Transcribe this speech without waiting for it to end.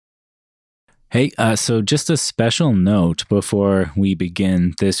Hey, so just a special note before we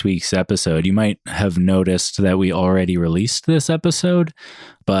begin this week's episode. You might have noticed that we already released this episode,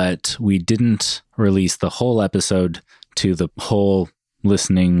 but we didn't release the whole episode to the whole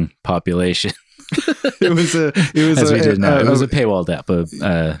listening population. It was a paywalled app, a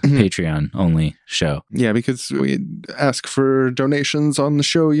Patreon only show. Yeah, because we ask for donations on the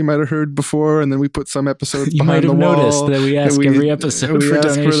show. You might have heard before, and then we put some episodes behind the wall. You might have noticed that we ask every episode for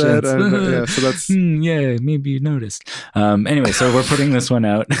donations. For that, yeah, so that's yeah, maybe you noticed. Anyway, so we're putting this one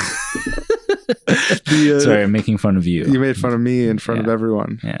out. Sorry, I'm making fun of you. You made fun of me in front of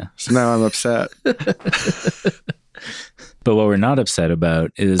everyone. Yeah. So now I'm upset. But what we're not upset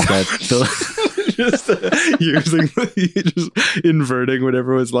about is that just inverting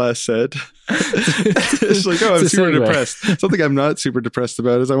whatever was last said. It's like, I'm super depressed. Something I'm not super depressed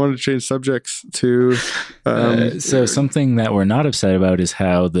about is I want to change subjects to. So something that we're not upset about is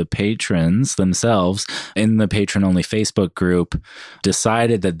how the patrons themselves in the patron only Facebook group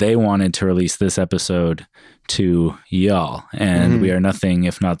decided that they wanted to release this episode to y'all, and we are nothing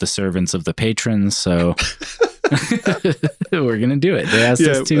if not the servants of the patrons. So. We're gonna do it. They asked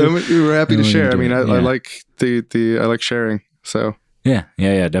us to. We were happy to share. I mean, I like I like sharing. So yeah,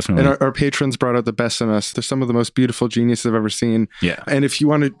 definitely. And our patrons brought out the best in us. They're some of the most beautiful geniuses I've ever seen. Yeah. And if you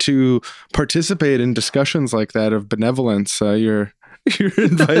wanted to participate in discussions like that of benevolence, you're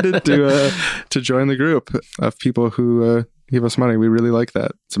invited to join the group of people who give us money. We really like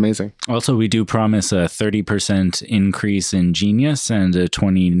that. It's amazing. Also, we do promise a 30% increase in genius and a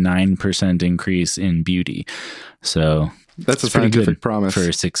 29% increase in beauty. So that's a scientific promise for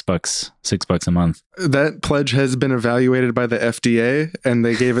 $6 a month. That pledge has been evaluated by the FDA, and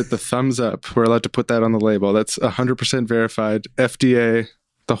they gave it the thumbs up. We're allowed to put that on the label. That's 100% verified. FDA.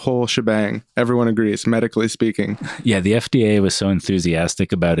 The whole shebang. Everyone agrees, medically speaking. Yeah, the FDA was so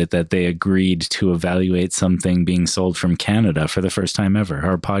enthusiastic about it that they agreed to evaluate something being sold from Canada for the first time ever,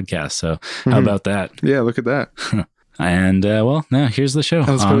 our podcast. So how about that? Yeah, look at that. And now here's the show.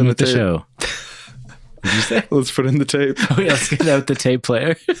 Let's put in the show. What did you say? Let's put in the tape. Oh, yeah, let's get out the tape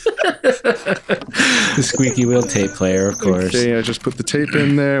player. The squeaky wheel tape player, of course. Okay, yeah, just put the tape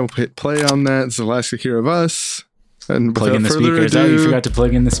in there. We'll hit play on that. It's the last you hear of us. And plug in the speakers. Ado, you forgot to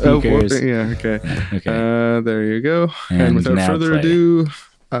plug in the speakers. Okay. There you go. And without further ado,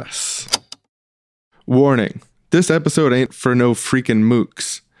 us. Warning. This episode ain't for no freaking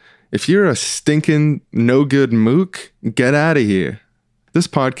mooks. If you're a stinking, no good mook, get out of here. This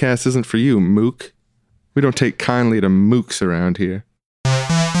podcast isn't for you, mook. We don't take kindly to mooks around here.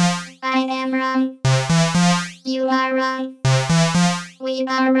 I am wrong. You are wrong. We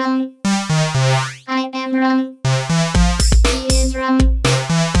are wrong. I am wrong. Wrong.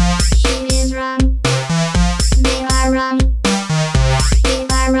 She is wrong. They are wrong. They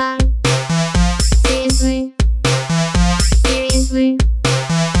are wrong. Seriously.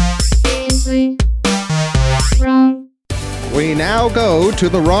 Wrong. We now go to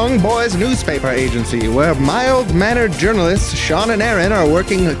the Wrong Boys newspaper agency, where mild-mannered journalists Sean and Aaron are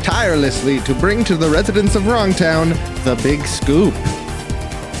working tirelessly to bring to the residents of Wrongtown the big scoop.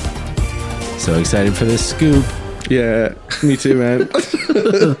 So excited for this scoop. Yeah, me too, man.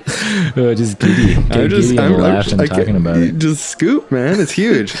 Just giddy. I'm talking about it. Just scoop, man. It's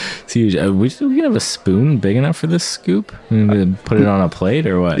huge. It's huge. We can have a spoon big enough for this scoop? Put it on a plate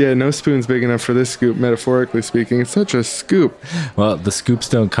or what? Yeah, no spoon's big enough for this scoop, metaphorically speaking. It's such a scoop. Well, the scoops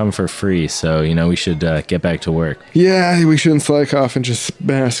don't come for free, so, we should get back to work. Yeah, we shouldn't slack off and just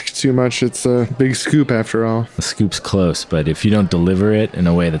bask too much. It's a big scoop after all. The scoop's close, but if you don't deliver it in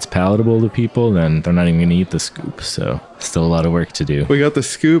a way that's palatable to people, then they're not even going to eat the scoop. So still a lot of work to do. We got the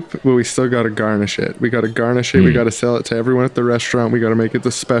scoop, but we still got to garnish it. We got to garnish it. We got to sell it to everyone at the restaurant. We got to make it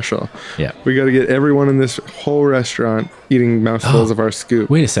the special. Yeah. We got to get everyone in this whole restaurant eating mouthfuls of our scoop.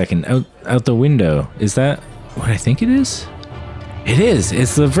 Wait a second. Out the window. Is that what I think it is? It is.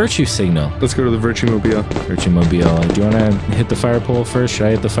 It's the Virtue Signal. Let's go to the Virtue Mobile. Virtue Mobile. Do you want to hit the fire pole first? Should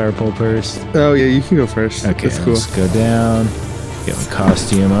I hit the fire pole first? Oh, yeah. You can go first. Okay. That's cool. Let's go down. Get my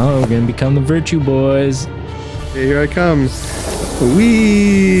costume. Oh, we're going to become the Virtue Boys. Here I come.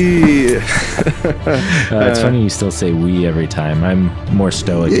 Wee! It's funny you still say we every time. I'm more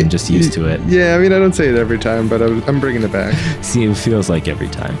stoic and just used to it. Yeah, I mean, I don't say it every time, but I'm bringing it back. See, it feels like every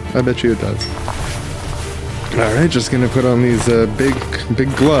time. I bet you it does. All right, just going to put on these big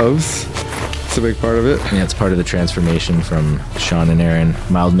gloves. It's a big part of it. Yeah, it's part of the transformation from Sean and Aaron,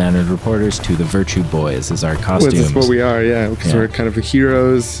 mild-mannered reporters, to the Virtue Boys as our costumes. Well, this is what we are, yeah, because we're kind of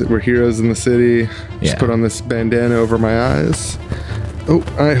heroes. We're heroes in the city. Just put on this bandana over my eyes. Oh,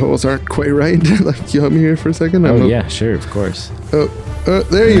 eye holes aren't quite right. You help me here for a second? Yeah, sure, of course. Oh,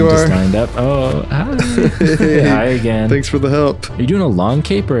 There you Just are. lined up. Oh, hi. Hi again. Thanks for the help. Are you doing a long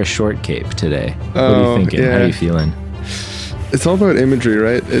cape or a short cape today? What are Oh, you thinking? How yeah. are you feeling? It's all about imagery,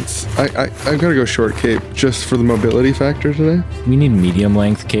 right? I gotta go short cape just for the mobility factor today. We need medium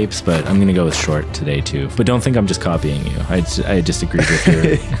length capes, but I'm going to go with short today too. But don't think I'm just copying you. I just agreed with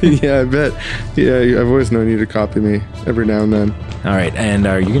your... Yeah, I bet. Yeah, I've always known you to copy me every now and then. All right. And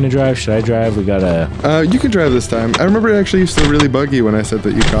are you going to drive? Should I drive? We got a... You can drive this time. I remember it actually used to really bug you when I said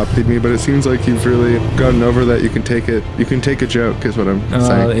that you copied me, but it seems like you've really gotten over that. You can take it. You can take a joke, is what I'm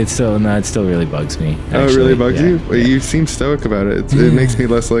saying. it still really bugs me. Oh, it really bugs yeah. you? Well, you seem stoic about it. It makes me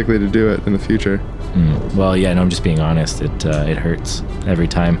less likely to do it in the future. Well, yeah, no, I'm just being honest. It hurts every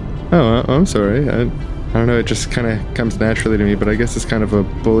time. Oh, I'm sorry. I don't know. It just kind of comes naturally to me, but I guess it's kind of a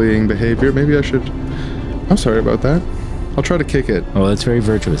bullying behavior. Maybe I should... I'm sorry about that. I'll try to kick it. Well, that's very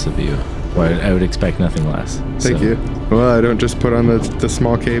virtuous of you. Well, I would expect nothing less. Thank you. Well, I don't just put on the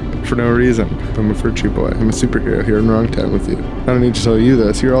small cape for no reason. I'm a virtue boy. I'm a superhero here in Wrongtown with you. I don't need to tell you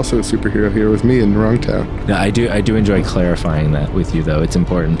this. You're also a superhero here with me in Wrongtown. Yeah, I do enjoy clarifying that with you, though. It's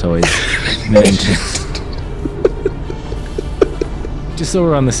important to always mention. Just so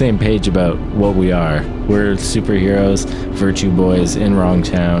we're on the same page about what we are. We're superheroes, virtue boys in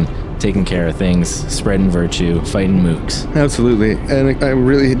Wrongtown, taking care of things, spreading virtue, fighting mooks. Absolutely. And I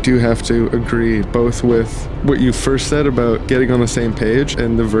really do have to agree both with what you first said about getting on the same page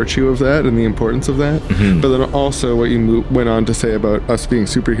and the virtue of that and the importance of that, but then also what you went on to say about us being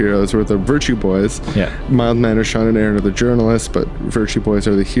superheroes or the virtue boys. Yeah. Mild-mannered Sean and Aaron are the journalists, but virtue boys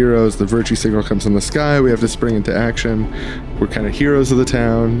are the heroes. The virtue signal comes in the sky. We have to spring into action. We're kind of heroes of the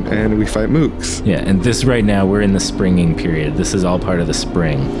town, and we fight mooks. Yeah, and this right now, we're in the springing period. This is all part of the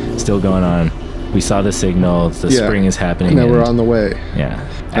spring. Still going on. We saw the signal. The spring is happening. Now and we're on the way. Yeah.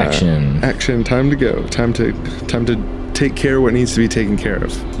 Action. Action. Time to go. Time to take care of what needs to be taken care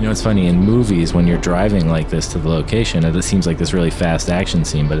of. You know, it's funny, in movies, when you're driving like this to the location, it seems like this really fast action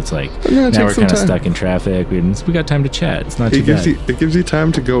scene, but it's like, Yeah, it now we're takes some kind of time. stuck in traffic. We got time to chat. It's not too bad. It gives you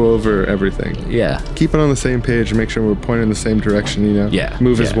time to go over everything. Yeah. Keep it on the same page and make sure we're pointing in the same direction, you know? Yeah.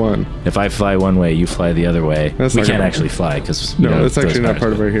 Move as yeah. one. If I fly one way, you fly the other way. That's We not can't gonna- actually fly because No, that's actually not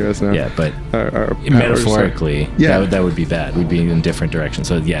part of our heroes now. Yeah, but Our powers metaphorically, Yeah. that would be bad. We'd be in different directions.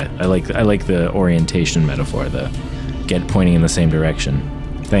 So yeah, I like the orientation metaphor, the get pointing in the same direction.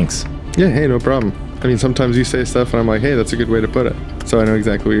 Thanks. Yeah, hey, no problem. I mean, sometimes you say stuff and I'm like, hey, that's a good way to put it. So I know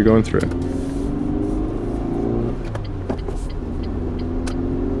exactly what you're going through.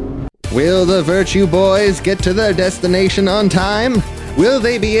 Will the Virtue Boys get to their destination on time? Will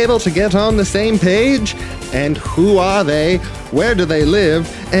they be able to get on the same page? And who are they? Where do they live?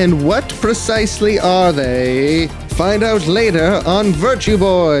 And what precisely are they? Find out later on Virtue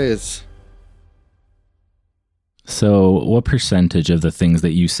Boys. So, what percentage of the things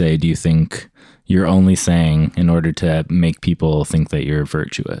that you say do you think you're only saying in order to make people think that you're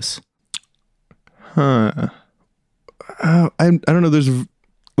virtuous? I don't know. There's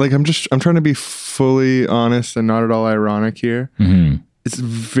like, I'm trying to be fully honest and not at all ironic here. Mm-hmm. It's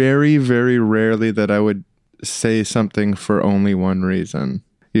very, very rarely that I would say something for only one reason,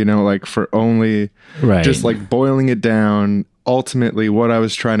 you know, like for only Right. just like boiling it down. Ultimately, what I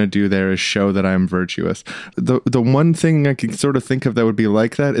was trying to do there is show that I'm virtuous. The one thing I can sort of think of that would be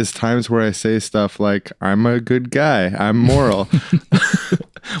like that is times where I say stuff like, I'm a good guy, I'm moral,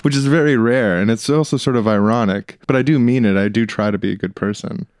 which is very rare. And it's also sort of ironic, but I do mean it. I do try to be a good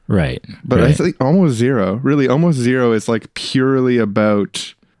person. Right. But right. I think almost zero is like purely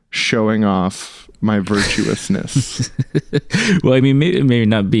about showing off my virtuousness. Well, I mean, maybe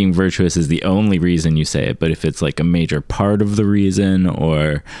not being virtuous is the only reason you say it, but if it's like a major part of the reason,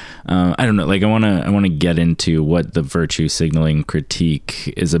 or I don't know, like I want to get into what the virtue signaling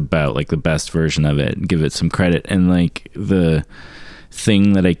critique is about, like the best version of it, give it some credit. And like the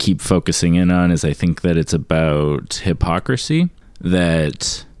thing that I keep focusing in on is I think that it's about hypocrisy,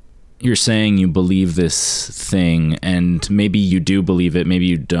 that you're saying you believe this thing, and maybe you do believe it, maybe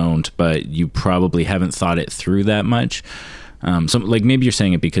you don't, but you probably haven't thought it through that much. So like maybe you're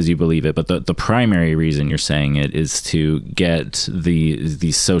saying it because you believe it, but the primary reason you're saying it is to get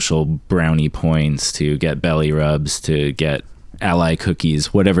these social brownie points, to get belly rubs, to get ally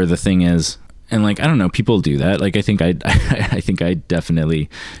cookies, whatever the thing is. And like, I don't know, people do that. Like, I think I definitely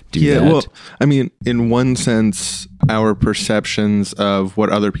do that. Yeah, well, I mean, in one sense, our perceptions of what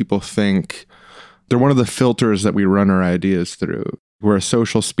other people think, they're one of the filters that we run our ideas through. We're a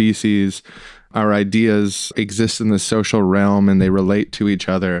social species. Our ideas exist in the social realm and they relate to each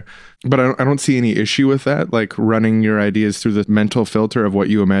other. But I don't see any issue with that, like running your ideas through the mental filter of what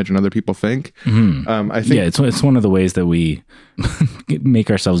you imagine other people think. I think, it's one of the ways that we make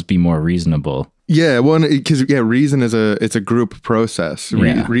ourselves be more reasonable. Yeah, well, because reason is it's a group process.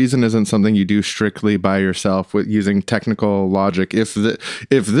 Reason isn't something you do strictly by yourself with using technical logic. If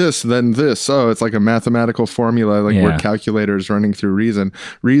this, then this. Oh, it's like a mathematical formula, like word calculators running through reason.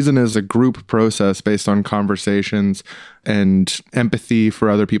 Reason is a group process based on conversations and empathy for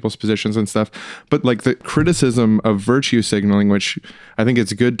other people's positions and stuff. But like the criticism of virtue signaling, which I think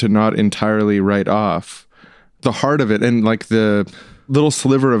it's good to not entirely write off, the heart of it and like the little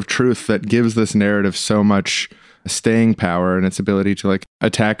sliver of truth that gives this narrative so much staying power and its ability to like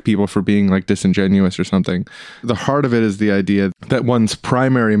attack people for being like disingenuous or something. The heart of it is the idea that one's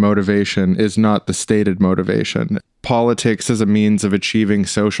primary motivation is not the stated motivation. Politics is a means of achieving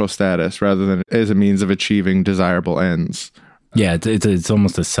social status rather than as a means of achieving desirable ends. Yeah, it's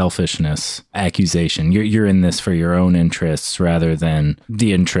almost a selfishness accusation. You're in this for your own interests rather than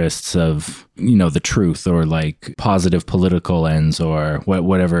the interests of, the truth or like positive political ends or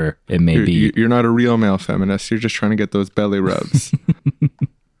whatever it may be. You're not a real male feminist. You're just trying to get those belly rubs.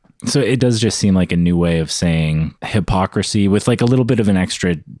 So it does just seem like a new way of saying hypocrisy with like a little bit of an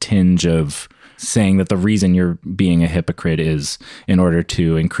extra tinge of saying that the reason you're being a hypocrite is in order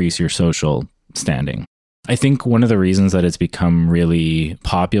to increase your social standing. I think one of the reasons that it's become really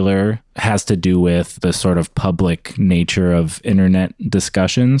popular has to do with the sort of public nature of internet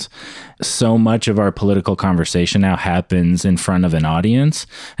discussions. So much of our political conversation now happens in front of an audience.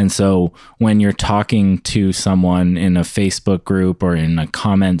 And so when you're talking to someone in a Facebook group or in a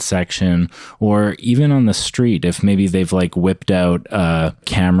comment section, or even on the street, if maybe they've like whipped out a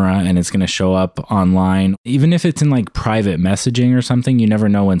camera and it's going to show up online, even if it's in like private messaging or something, you never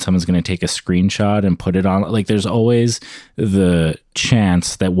know when someone's going to take a screenshot and put it on. Like there's always the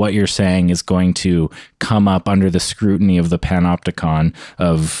chance that what you're saying is going to come up under the scrutiny of the panopticon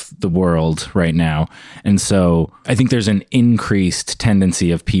of the world right now. And so I think there's an increased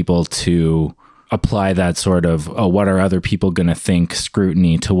tendency of people to apply that sort of, what are other people going to think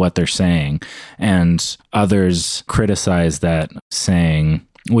scrutiny to what they're saying? And others criticize that, saying,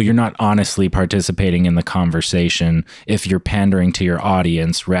 well, you're not honestly participating in the conversation if you're pandering to your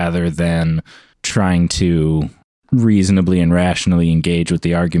audience rather than trying to reasonably and rationally engage with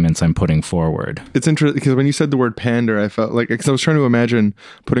the arguments I'm putting forward. It's interesting because when you said the word pander, I felt like, because I was trying to imagine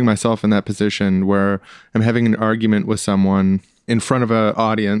putting myself in that position where I'm having an argument with someone in front of an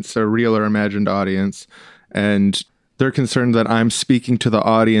audience, a real or imagined audience, and they're concerned that I'm speaking to the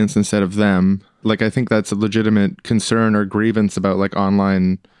audience instead of them. Like, I think that's a legitimate concern or grievance about like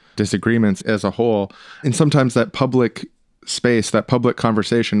online disagreements as a whole. And sometimes that public space, that public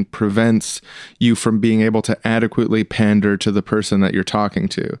conversation prevents you from being able to adequately pander to the person that you're talking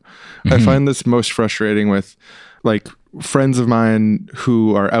to. Mm-hmm. I find this most frustrating with like friends of mine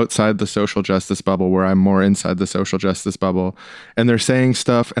who are outside the social justice bubble where I'm more inside the social justice bubble, and they're saying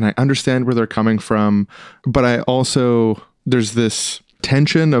stuff and I understand where they're coming from, but I also, there's this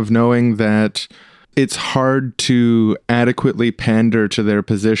tension of knowing that it's hard to adequately pander to their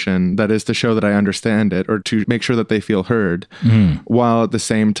position, that is to show that I understand it or to make sure that they feel heard, while at the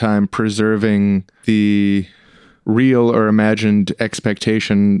same time preserving the real or imagined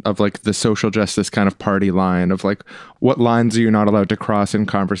expectation of like the social justice kind of party line of like, what lines are you not allowed to cross in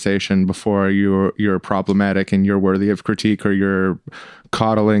conversation before you're problematic and you're worthy of critique, or you're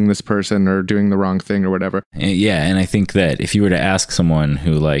coddling this person or doing the wrong thing or whatever. Yeah, and I think that if you were to ask someone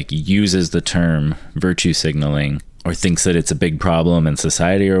who like uses the term virtue signaling or thinks that it's a big problem in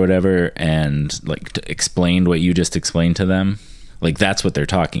society or whatever, and like explained what you just explained to them, like that's what they're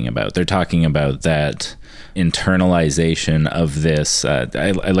talking about. They're talking about that internalization of this,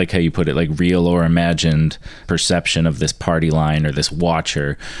 I like how you put it, like real or imagined perception of this party line or this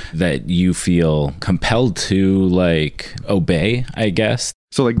watcher that you feel compelled to like obey, I guess.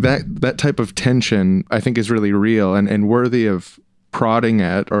 So like that type of tension I think is really real and worthy of prodding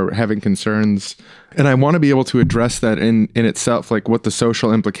at or having concerns. And I want to be able to address that in itself, like what the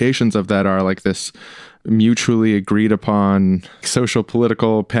social implications of that are, like this mutually agreed upon social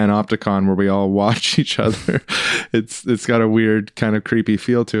political panopticon where we all watch each other. It's got a weird kind of creepy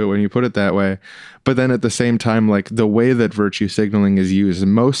feel to it when you put it that way. But then at the same time, like the way that virtue signaling is used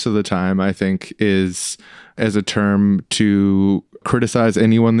most of the time, I think, is as a term to criticize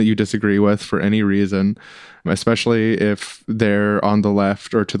anyone that you disagree with for any reason, especially if they're on the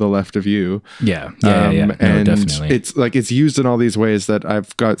left or to the left of you. Yeah. And no, definitely. It's like, it's used in all these ways that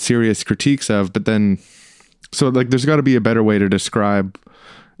I've got serious critiques of, but then So like there's got to be a better way to describe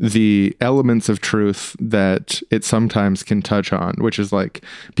the elements of truth that it sometimes can touch on, which is like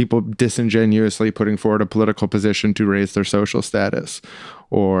people disingenuously putting forward a political position to raise their social status,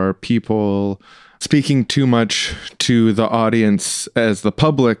 or people speaking too much to the audience as the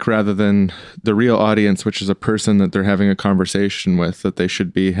public rather than the real audience, which is a person that they're having a conversation with, that they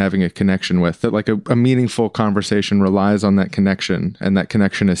should be having a connection with. That like a meaningful conversation relies on that connection, and that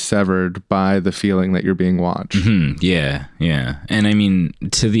connection is severed by the feeling that you're being watched. Mm-hmm. Yeah, yeah. And I mean,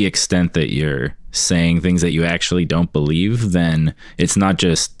 to the extent that you're saying things that you actually don't believe, then it's not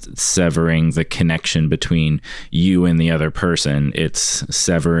just severing the connection between you and the other person. It's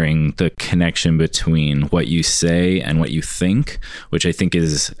severing the connection between what you say and what you think, which I think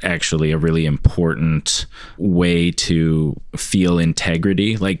is actually a really important way to feel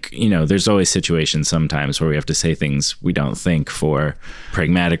integrity. Like, you know, there's always situations sometimes where we have to say things we don't think for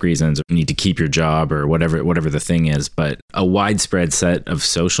pragmatic reasons, or need to keep your job, or whatever the thing is. But a widespread set of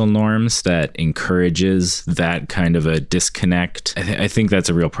social norms that encourages that kind of a disconnect, I think that's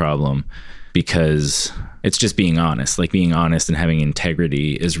a real problem, because it's just being honest. Like, being honest and having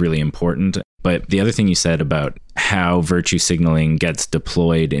integrity is really important. But the other thing you said about how virtue signaling gets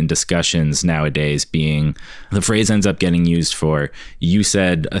deployed in discussions nowadays, being the phrase ends up getting used for, you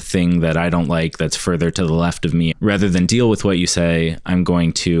said a thing that I don't like that's further to the left of me. Rather than deal with what you say, I'm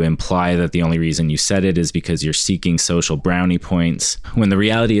going to imply that the only reason you said it is because you're seeking social brownie points, when the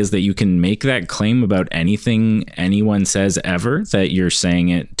reality is that you can make that claim about anything anyone says ever, that you're saying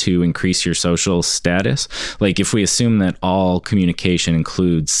it to increase your social status. Like, if we assume that all communication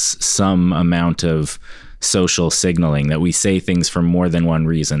includes some amount of social signaling, that we say things for more than one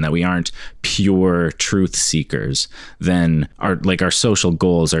reason, that we aren't pure truth seekers, then our social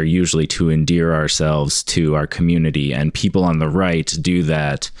goals are usually to endear ourselves to our community, and people on the right do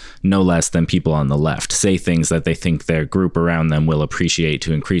that no less than people on the left, say things that they think their group around them will appreciate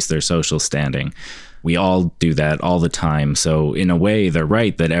to increase their social standing. We all do that all the time. So in a way, they're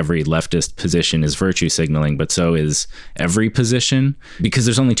right that every leftist position is virtue signaling, but so is every position, because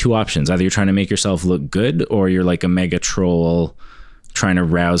there's only two options. Either you're trying to make yourself look good, or you're like a mega troll trying to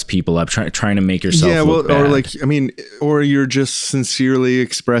rouse people up, trying to make yourself look bad. Or like, I mean, or you're just sincerely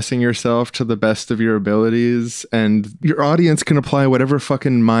expressing yourself to the best of your abilities, and your audience can apply whatever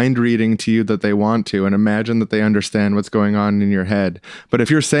fucking mind reading to you that they want to, and imagine that they understand what's going on in your head. But if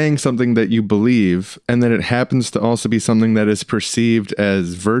you're saying something that you believe, and then it happens to also be something that is perceived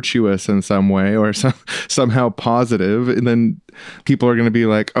as virtuous in some way, or somehow positive, and then people are going to be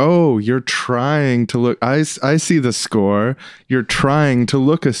like, oh, you're trying to look, I see the score, you're trying to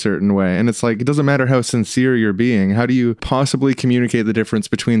look a certain way. And it's like, it doesn't matter how sincere you're being. How do you possibly communicate the difference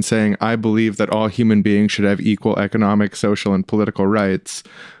between saying, I believe that all human beings should have equal economic, social, and political rights,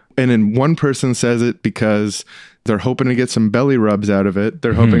 and then one person says it because they're hoping to get some belly rubs out of it.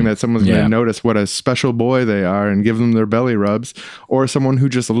 They're hoping that someone's going to notice what a special boy they are and give them their belly rubs, or someone who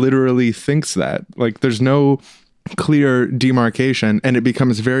just literally thinks that. Like, there's no clear demarcation, and it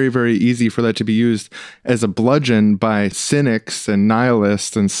becomes very, very easy for that to be used as a bludgeon by cynics and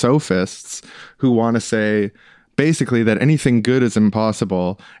nihilists and sophists who want to say basically that anything good is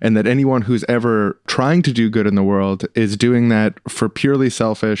impossible, and that anyone who's ever trying to do good in the world is doing that for purely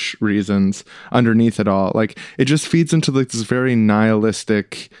selfish reasons underneath it all. Like, it just feeds into like this very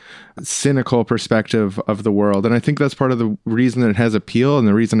nihilistic, cynical perspective of the world. And I think that's part of the reason that it has appeal, and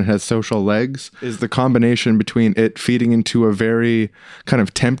the reason it has social legs, is the combination between it feeding into a very kind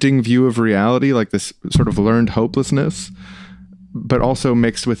of tempting view of reality, like this sort of learned hopelessness, but also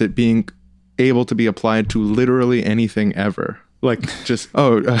mixed with it being able to be applied to literally anything ever. Like, just,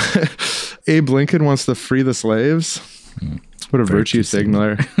 Abe Lincoln wants to free the slaves. What a virtue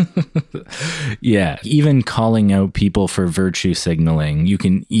signaler. Yeah. Even calling out people for virtue signaling, you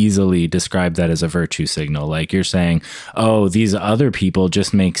can easily describe that as a virtue signal. Like, you're saying, oh, these other people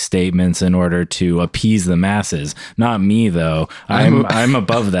just make statements in order to appease the masses. Not me, though. I'm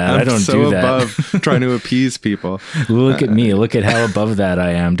above that. I don't do that. I'm so above trying to appease people. Look at me. Look at how above that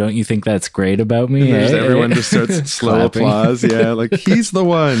I am. Don't you think that's great about me? Everyone just starts slow applause. Yeah, like, he's the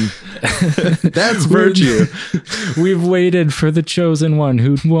one. That's virtue. We've waited for the chosen one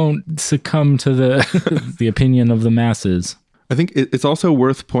who won't succumb to the opinion of the masses. I think it's also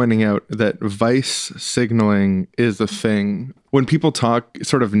worth pointing out that vice signaling is a thing. When people talk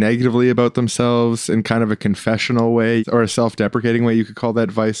sort of negatively about themselves in kind of a confessional way, or a self-deprecating way, you could call that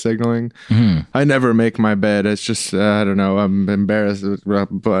vice signaling. Mm-hmm. I never make my bed. It's just, I don't know, I'm embarrassed.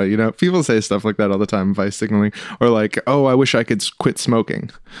 But, you know, people say stuff like that all the time, vice signaling. Or like, oh, I wish I could quit smoking.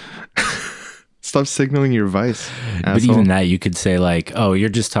 Stop signaling your vice, But asshole. even that, you could say like, oh, you're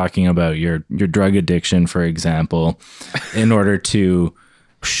just talking about your drug addiction, for example, in order to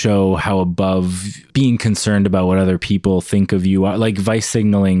show how above being concerned about what other people think of you are. Like vice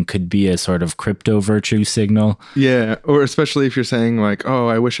signaling could be a sort of crypto virtue signal. Yeah, or especially if you're saying like, oh,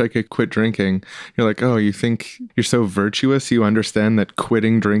 I wish I could quit drinking. You're like, oh, you think you're so virtuous, you understand that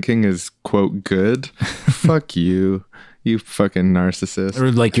quitting drinking is, quote, good? Fuck you. You fucking narcissist.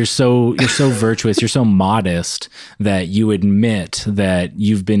 Or like you're so virtuous, you're so modest that you admit that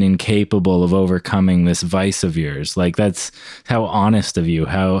you've been incapable of overcoming this vice of yours. Like that's how honest of you,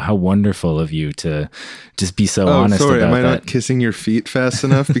 how wonderful of you to just be so honest sorry, about am I that. not kissing your feet fast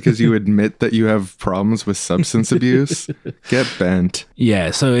enough because you admit that you have problems with substance abuse? Get bent.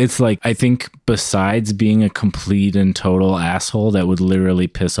 Yeah, so it's like, I think besides being a complete and total asshole that would literally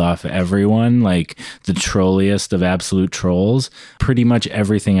piss off everyone, like the trolliest of absolute trolls, pretty much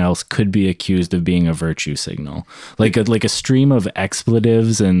everything else could be accused of being a virtue signal. Like a stream of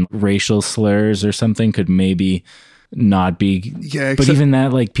expletives and racial slurs or something could maybe not be. Yeah, but even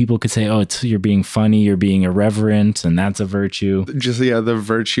that, like people could say, oh, you're being funny, you're being irreverent, and that's a virtue. Just the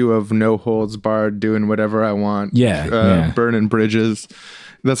virtue of no holds barred, doing whatever I want. Yeah. Burning bridges.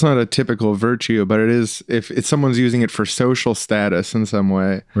 That's not a typical virtue, but it is if someone's using it for social status in some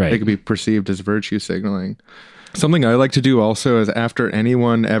way, Right. it could be perceived as virtue signaling. Something I like to do also is after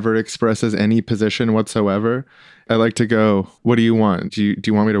anyone ever expresses any position whatsoever, I like to go, what do you want? Do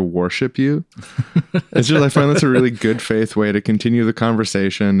you want me to worship you? It's just, I find that's a really good faith way to continue the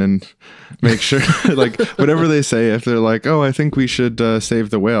conversation and make sure, like, whatever they say, if they're like, oh, I think we should save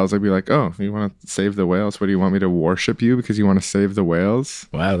the whales, I'd be like, oh, you want to save the whales? What do you want me to worship you because you want to save the whales?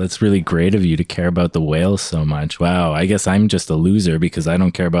 Wow, that's really great of you to care about the whales so much. Wow, I guess I'm just a loser because I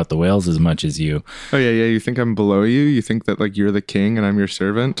don't care about the whales as much as you. Oh, yeah. You think I'm below you? You think that, like, you're the king and I'm your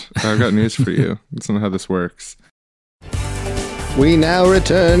servant? I've got news for you. That's not how this works. We now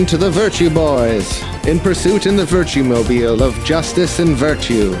return to the Virtue Boys, in pursuit in the Virtue Mobile of justice and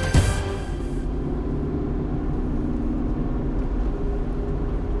virtue.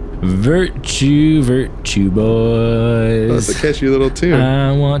 Virtue boys. That's a catchy little tune.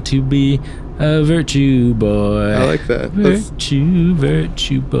 I want to be a virtue boy. I like that.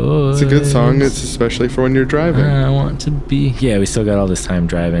 Virtue boy. It's a good song. It's especially for when you're driving. I want to be. Yeah, we still got all this time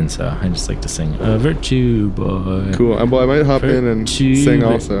driving, so I just like to sing a virtue boy. Cool. Well, I might hop in and sing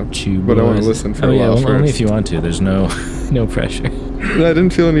also, but I want to listen for a while first. Only if you want to. There's no pressure. I didn't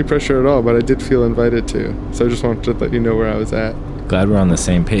feel any pressure at all, but I did feel invited to. So I just wanted to let you know where I was at. Glad we're on the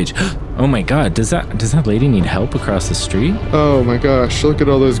same page. Oh my God, does that lady need help across the street? Oh my gosh, look at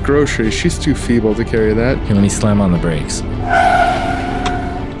all those groceries. She's too feeble to carry that. Here, let me slam on the brakes.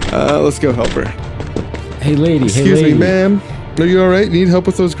 Let's go help her. Hey lady, Excuse me, ma'am. Are you all right? Need help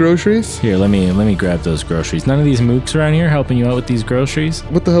with those groceries? Here, let me grab those groceries. None of these mooks around here helping you out with these groceries?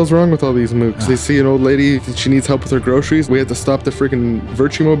 What the hell's wrong with all these mooks? They see an old lady, she needs help with her groceries. We have to stop the freaking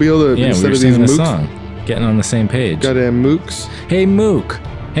Virtue Mobile Yeah, instead we were of these singing a mooks. song. Getting on the same page. Goddamn mooks. Hey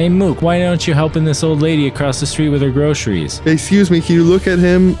Mook, why don't you helping this old lady across the street with her groceries? Hey, excuse me, can you look at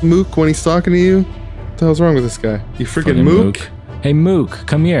him, Mook, when he's talking to you? What the hell's wrong with this guy? You freaking Mook? Hey Mook,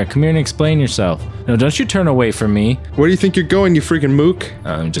 come here and explain yourself. No, don't you turn away from me. Where do you think you're going, you freaking Mook?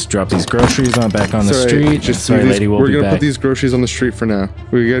 Just drop these groceries on back on the street. Sorry, lady, we'll we're be gonna back. put these groceries on the street for now.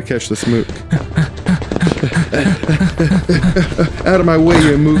 We gotta catch this Mook. Out of my way,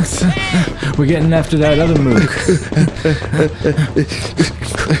 you Mooks. We're getting after that other Mook.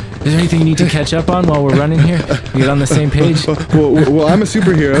 Is there anything you need to catch up on while we're running here? We get on the same page? Well, I'm a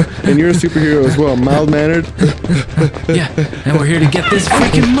superhero, and you're a superhero as well. Mild-mannered. Yeah, and we're here to get this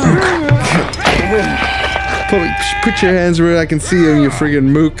freaking Mook. Put your hands where I can see you, you friggin'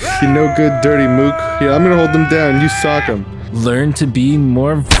 Mook. You no good, dirty Mook. Yeah, I'm gonna hold them down. You sock them. Learn to be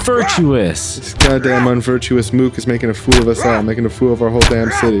more virtuous. This goddamn unvirtuous Mook is making a fool of us all, making a fool of our whole damn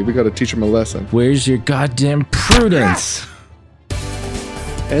city. We gotta teach him a lesson. Where's your goddamn prudence?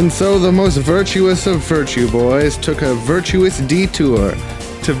 And so the most virtuous of Virtue Boys took a virtuous detour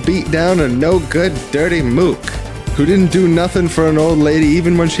to beat down a no-good, dirty Mook who didn't do nothing for an old lady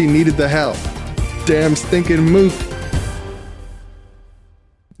even when she needed the help. Damn stinking Mook.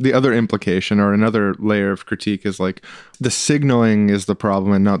 The other implication or another layer of critique is like the signaling is the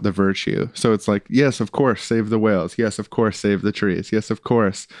problem and not the virtue. So it's like, yes, of course, save the whales. Yes, of course, save the trees. Yes, of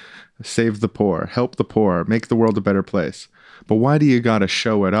course, save the poor, help the poor, make the world a better place. But why do you gotta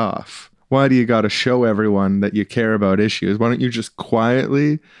show it off? Why do you gotta show everyone that you care about issues? Why don't you just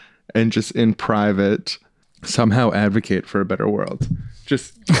quietly and just in private somehow advocate for a better world?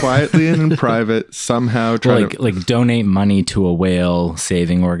 just quietly and in private somehow try to like donate money to a whale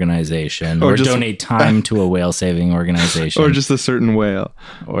saving organization, or just- donate time to a whale saving organization, or just a certain whale.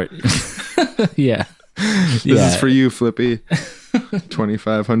 or yeah. This is for you, Flippy.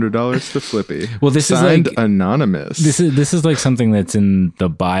 $2,500 to Flippy. Well, this is signed like- anonymous. This is like something that's in the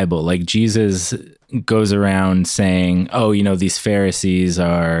Bible. Like Jesus goes around saying, "Oh, these Pharisees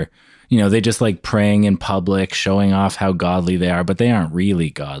are, they just like praying in public, showing off how godly they are, but they aren't really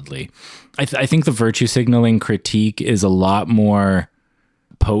godly." I think the virtue signaling critique is a lot more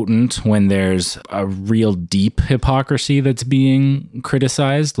potent when there's a real deep hypocrisy that's being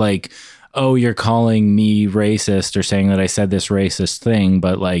criticized. Like, oh, you're calling me racist or saying that I said this racist thing,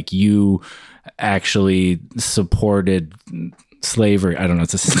 but like you actually supported slavery. I don't know.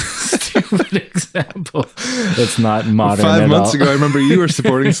 It's a stupid example. It's not modern. 5 at months all. ago, I remember you were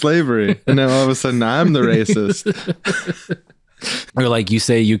supporting slavery, and now all of a sudden I'm the racist. Or like you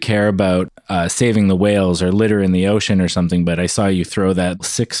say you care about saving the whales or litter in the ocean or something, but I saw you throw that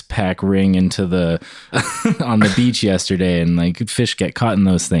 6-pack ring into the on the beach yesterday, and like fish get caught in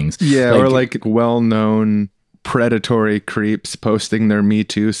those things. Yeah, or like well-known predatory creeps posting their Me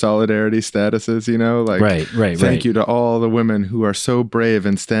Too solidarity statuses, like right. thank you to all the women who are so brave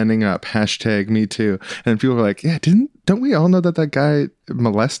and standing up, #Me Too. And people are like, yeah, don't we all know that guy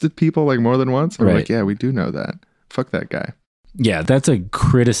molested people like more than once? And we're Right. like, yeah, we do know that. Fuck that guy. Yeah, that's a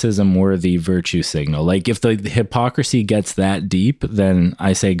criticism-worthy virtue signal. Like, if the hypocrisy gets that deep, then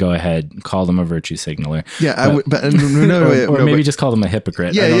I say go ahead, call them a virtue signaler. Yeah, Or maybe just call them a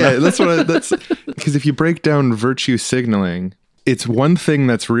hypocrite. I don't know. That's because if you break down virtue signaling, it's one thing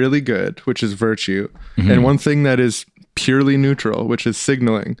that's really good, which is virtue, and one thing that is purely neutral, which is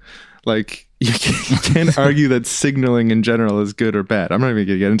signaling. Like, you can't argue that signaling in general is good or bad. I'm not even going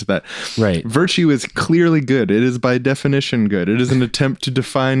to get into that. Right. Virtue is clearly good. It is by definition good. It is an attempt to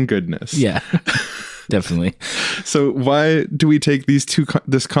define goodness. Yeah, definitely. So why do we take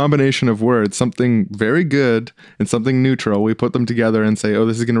this combination of words, something very good and something neutral, we put them together and say, oh,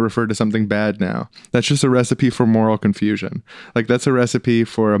 this is going to refer to something bad now? That's just a recipe for moral confusion. Like, that's a recipe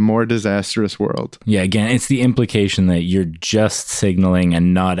for a more disastrous world. Yeah, again, it's the implication that you're just signaling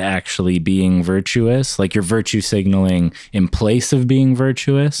and not actually being virtuous. Like, you're virtue signaling in place of being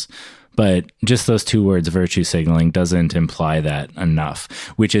virtuous. But just those two words, virtue signaling, doesn't imply that enough,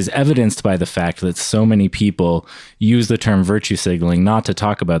 which is evidenced by the fact that so many people use the term virtue signaling not to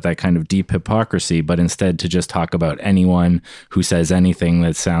talk about that kind of deep hypocrisy, but instead to just talk about anyone who says anything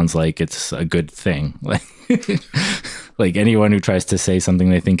that sounds like it's a good thing. Like anyone who tries to say something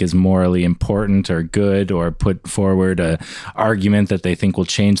they think is morally important or good, or put forward a argument that they think will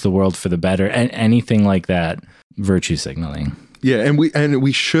change the world for the better, and anything like that, virtue signaling. Yeah, and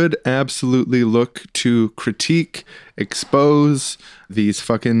we should absolutely look to critique, expose these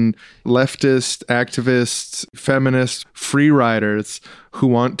fucking leftist, activists, feminists, free riders who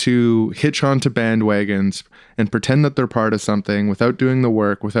want to hitch onto bandwagons and pretend that they're part of something without doing the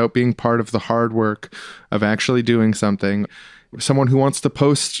work, without being part of the hard work of actually doing something. Someone who wants to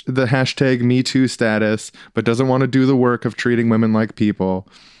post the #MeToo status but doesn't want to do the work of treating women like people.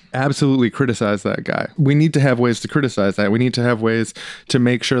 Absolutely criticize that guy. We need to have ways to criticize that. We need to have ways to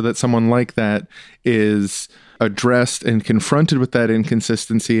make sure that someone like that is addressed and confronted with that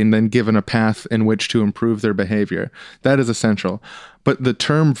inconsistency and then given a path in which to improve their behavior. That is essential. But the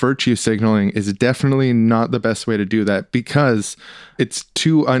term virtue signaling is definitely not the best way to do that, because it's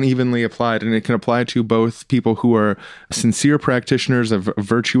too unevenly applied, and it can apply to both people who are sincere practitioners of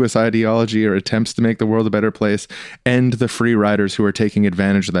virtuous ideology or attempts to make the world a better place, and the free riders who are taking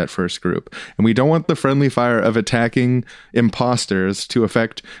advantage of that first group. And we don't want the friendly fire of attacking imposters to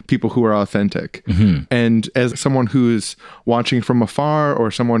affect people who are authentic. Mm-hmm. And as someone who's watching from afar,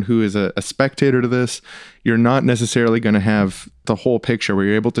 or someone who is a spectator to this, you're not necessarily going to have the whole picture where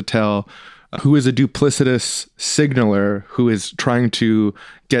you're able to tell who is a duplicitous signaler who is trying to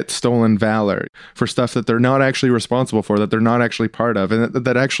get stolen valor for stuff that they're not actually responsible for, that they're not actually part of, and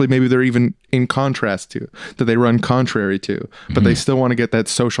that actually maybe they're even in contrast to, that they run contrary to, but they still want to get that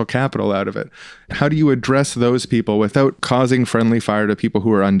social capital out of it. How do you address those people without causing friendly fire to people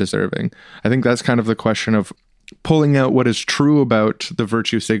who are undeserving? I think that's kind of the question of pulling out what is true about the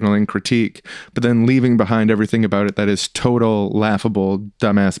virtue signaling critique, but then leaving behind everything about it that is total, laughable,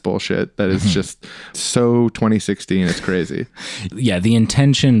 dumbass bullshit that is just so 2016. It's crazy. Yeah, the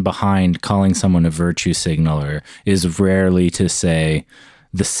intention behind calling someone a virtue signaler is rarely to say,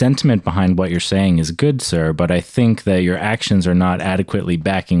 the sentiment behind what you're saying is good, sir, but I think that your actions are not adequately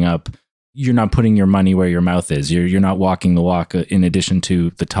backing up you're not putting your money where your mouth is. You're not walking the walk in addition to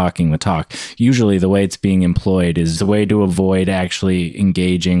the talking the talk. Usually the way it's being employed is a way to avoid actually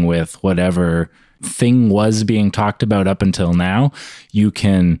engaging with whatever thing was being talked about up until now. You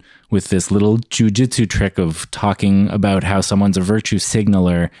can, with this little jujitsu trick of talking about how someone's a virtue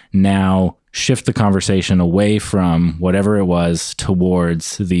signaler, now shift the conversation away from whatever it was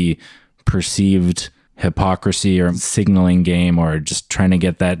towards the perceived hypocrisy or signaling game, or just trying to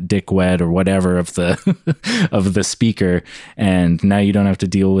get that dick wet or whatever of the of the speaker, and now you don't have to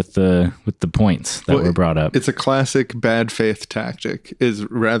deal with the points that were brought up. It's a classic bad faith tactic, is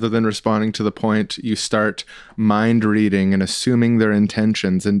rather than responding to the point, you start mind reading and assuming their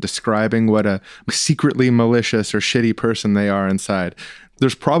intentions and describing what a secretly malicious or shitty person they are inside.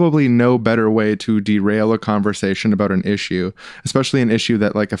 There's probably no better way to derail a conversation about an issue, especially an issue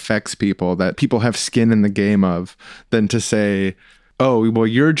that like affects people, that people have skin in the game of, than to say, oh, well,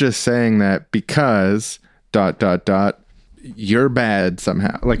 you're just saying that because ... you're bad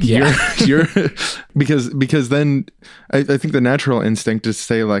somehow. Like you're because then I think the natural instinct is to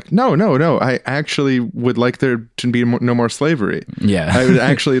say like, no, I actually would like there to be no more slavery. Yeah. I would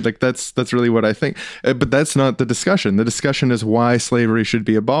actually like, that's really what I think. But that's not the discussion. The discussion is why slavery should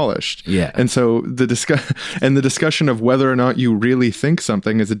be abolished. Yeah. And so the discussion of whether or not you really think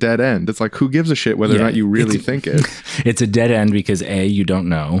something is a dead end. It's like, who gives a shit whether or not you really think it? It's a dead end because A, you don't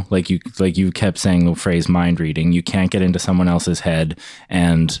know. Like you kept saying the phrase mind reading. You can't get into someone else's head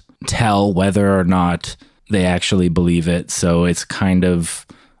and tell whether or not they actually believe it. So it's kind of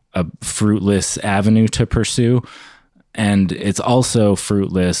a fruitless avenue to pursue. And it's also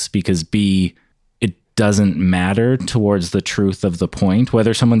fruitless because B, it doesn't matter towards the truth of the point.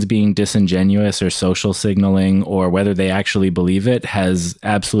 Whether someone's being disingenuous or social signaling or whether they actually believe it has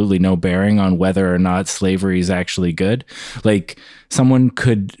absolutely no bearing on whether or not slavery is actually good. Like, someone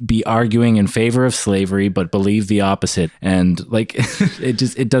could be arguing in favor of slavery but believe the opposite, and like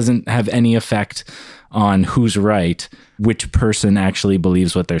it doesn't have any effect on who's right, which person actually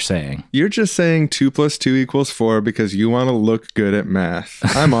believes what they're saying. You're just saying 2 + 2 = 4 because you want to look good at math.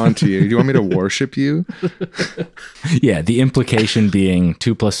 I'm on to you. Do you want me to worship you? Yeah, the implication being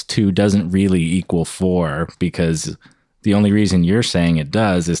 2 + 2 doesn't really equal 4 because the only reason you're saying it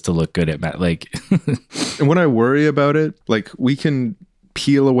does is to look good at math. Like, and when I worry about it, like, we can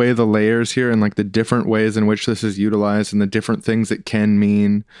peel away the layers here and like the different ways in which this is utilized and the different things it can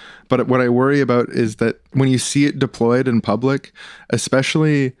mean. But what I worry about is that when you see it deployed in public,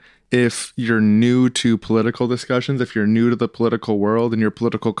 especially if you're new to political discussions, if you're new to the political world and your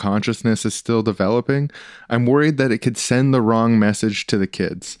political consciousness is still developing, I'm worried that it could send the wrong message to the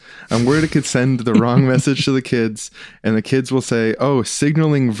kids. I'm worried it could send the wrong message to the kids, and the kids will say, oh,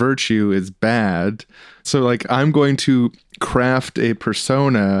 signaling virtue is bad. So like, I'm going to craft a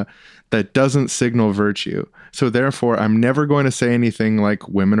persona that doesn't signal virtue. So therefore, I'm never going to say anything like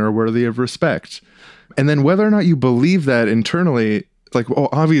women are worthy of respect. And then whether or not you believe that internally, like, well,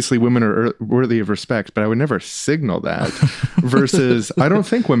 obviously women are worthy of respect, but I would never signal that versus I don't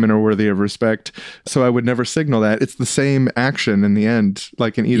think women are worthy of respect, so I would never signal that. It's the same action in the end,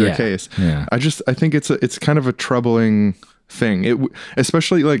 like in either case. Yeah. I think it's kind of a troubling thing.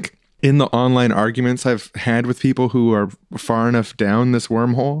 Especially like in the online arguments I've had with people who are far enough down this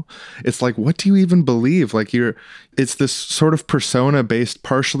wormhole, it's like, what do you even believe? Like it's this sort of persona based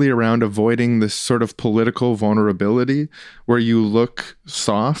partially around avoiding this sort of political vulnerability where you look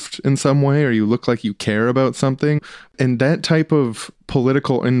soft in some way or you look like you care about something. And that type of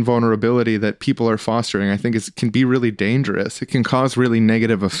political invulnerability that people are fostering, I think can be really dangerous. It can cause really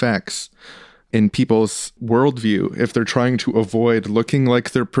negative effects in people's worldview if they're trying to avoid looking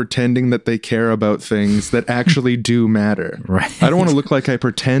like they're pretending that they care about things that actually do matter. Right. I don't want to look like I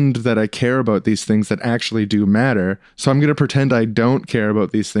pretend that I care about these things that actually do matter. So I'm going to pretend I don't care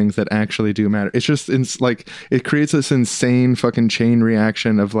about these things that actually do matter. It's just like, it creates this insane fucking chain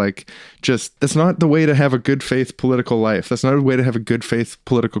reaction of like, just, that's not the way to have a good faith political life. That's not a way to have a good faith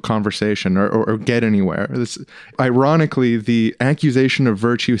political conversation or get anywhere. Ironically, the accusation of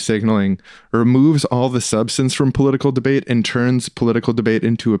virtue signaling removes all the substance from political debate and turns political debate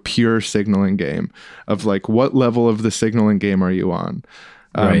into a pure signaling game of like, what level of the signaling game are you on?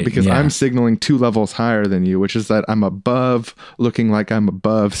 Because I'm signaling 2 levels higher than you, which is that I'm above looking like I'm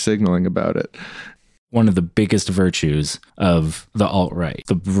above signaling about it. one of the biggest virtues of the alt-right,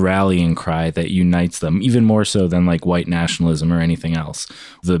 the rallying cry that unites them, even more so than like white nationalism or anything else.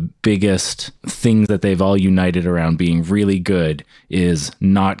 The biggest thing that they've all united around being really good is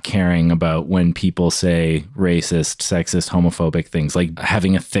not caring about when people say racist, sexist, homophobic things, like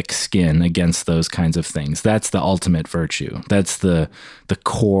having a thick skin against those kinds of things. That's the ultimate virtue. That's the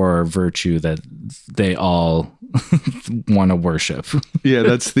core virtue that they all want to worship. Yeah,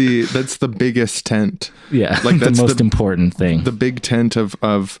 that's the biggest tent. Yeah, like that's the most important thing. The big tent of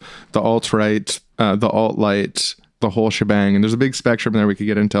the alt-right, the alt-light, the whole shebang. And there's a big spectrum there. We could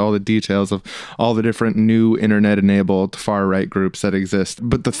get into all the details of all the different new internet-enabled far-right groups that exist.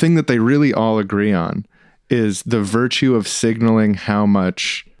 But the thing that they really all agree on is the virtue of signaling how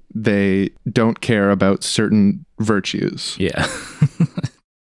much they don't care about certain virtues. Yeah.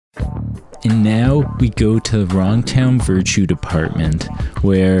 And now we go to the Wrongtown Virtue Department,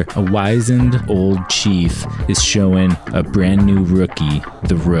 where a wizened old chief is showing a brand new rookie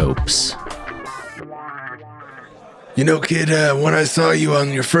the ropes. You know, kid, when I saw you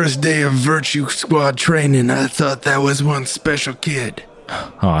on your first day of Virtue Squad training, I thought that was one special kid.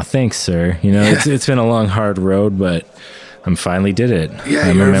 Aw, thanks, sir. You know, it's been a long, hard road, but I finally did it. Yeah,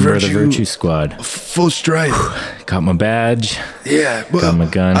 I'm you're a member Virtue, of the Virtue Squad. Full stride. Got my badge. Yeah, well, got my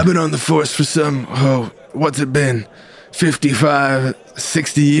gun. I've been on the force for what's it been? 55,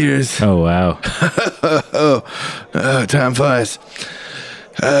 60 years. Oh, wow. Time flies.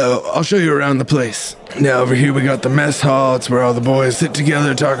 I'll show you around the place. Now, over here we got the mess hall. It's where all the boys sit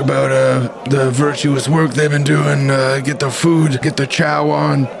together, talk about the virtuous work they've been doing, get their food, get their chow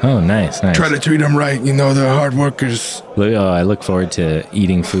on. Oh, nice. Try to treat them right. You know, they're hard workers. I look forward to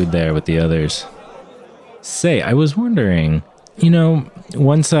eating food there with the others. Say, I was wondering, you know,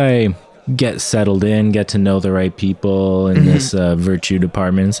 once I get settled in, get to know the right people in this virtue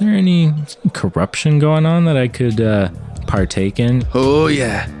department, is there any corruption going on that I could partake in? Oh,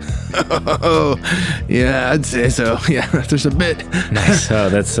 yeah. Yeah, I'd say so. Yeah, there's a bit. Nice. Oh,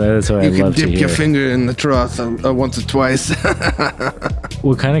 that's what I love to hear. You can dip your finger in the trough once or twice.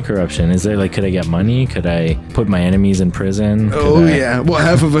 What kind of corruption? Is there, like, could I get money? Could I put my enemies in prison? Yeah. Well,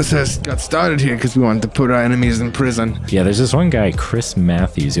 half of us has got started here because we wanted to put our enemies in prison. Yeah, there's this one guy, Chris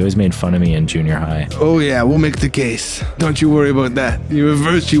Matthews. He always made fun of me in junior high. Oh, yeah, we'll make the case. Don't you worry about that. You're a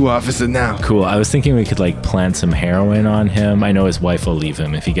virtue officer now. Cool. I was thinking we could, like, plant some heroin on him. I know his wife will leave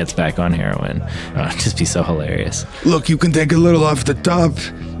him if he gets back on heroin. It'd just be so hilarious. Look, you can take a little off the top.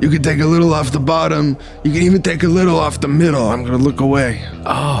 You can take a little off the bottom. You can even take a little off the middle. I'm going to look away.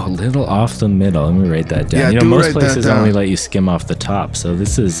 Oh, little off the middle. Let me write that down. Yeah, you know, most write that places down. only let you skim off the top, so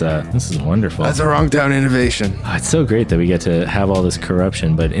this is wonderful. That's a Wrongtown innovation. Oh, it's so great that we get to have all this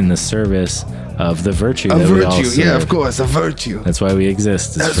corruption, but in the service of the virtue A that we all virtue, serve. yeah, of course, a virtue. That's why we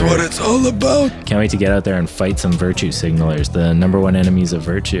exist. That's what it's all about. Can't wait to get out there and fight some virtue signalers, the number one enemies of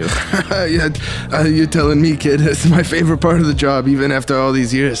virtue. Yeah, you're telling me, kid. It's my favorite part of the job, even after all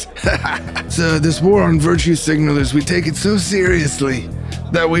these years. So this war on virtue signalers, we take it so seriously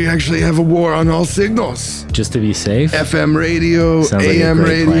that we actually have a war on all signals. Just to be safe? FM radio, Sounds like a AM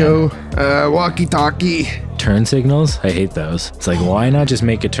great radio, walkie-talkie. Turn signals? I hate those. It's like, why not just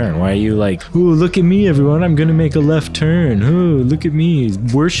make a turn? Why are you like, ooh, look at me, everyone. I'm going to make a left turn. Ooh, look at me.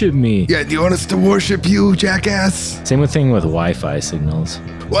 Worship me. Yeah, do you want us to worship you, jackass? Same thing with Wi-Fi signals.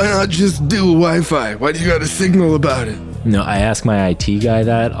 Why not just do Wi-Fi? Why do you got a signal about it? No, I ask my IT guy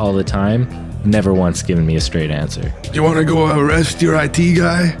that all the time. Never once given me a straight answer. Do you want to go arrest your IT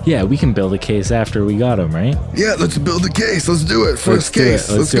guy? Yeah, we can build a case after we got him, right? Yeah, let's build a case. Let's do it. First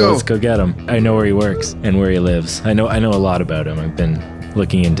case. Let's go. Let's go get him. I know where he works and where he lives. I know a lot about him. I've been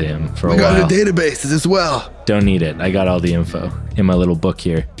looking into him for a We got while. a database as well. Don't need it. I got all the info in my little book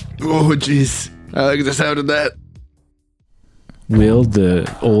here. Oh, jeez. I like the sound of that. Will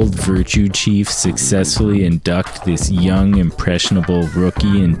the old virtue chief successfully induct this young, impressionable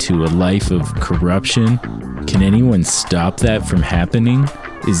rookie into a life of corruption? Can anyone stop that from happening?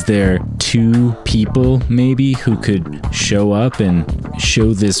 Is there two people, maybe, who could show up and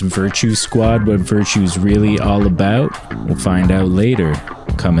show this virtue squad what virtue's really all about? We'll find out later,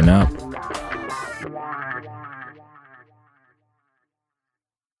 coming up.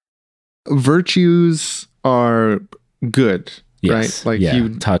 Virtues are good, Yes. right? Like yeah. you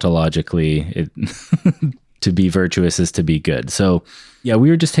Tautologically, to be virtuous is to be good. So, yeah,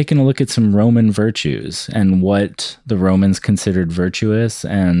 we were just taking a look at some Roman virtues and what the Romans considered virtuous.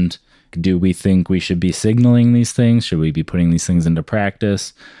 And do we think we should be signaling these things? Should we be putting these things into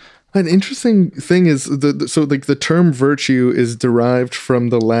practice? An interesting thing is the term virtue is derived from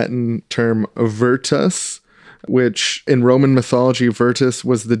the Latin term virtus, which in Roman mythology, Virtus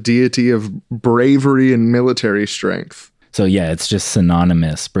was the deity of bravery and military strength. So yeah, it's just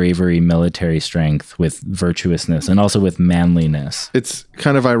synonymous, bravery, military strength with virtuousness and also with manliness. It's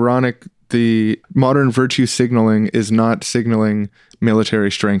kind of ironic. The modern virtue signaling is not signaling military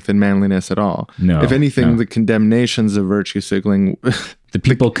strength and manliness at all. No. If anything, no. the condemnations of virtue signaling, The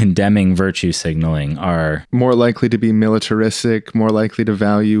people condemning virtue signaling are more likely to be militaristic, more likely to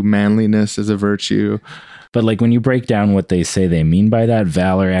value manliness as a virtue. But like when you break down what they say they mean by that,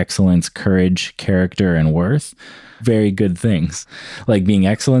 valor, excellence, courage, character, and worth, very good things. Like being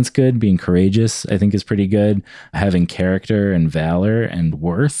excellent's good, being courageous, I think is pretty good. Having character and valor and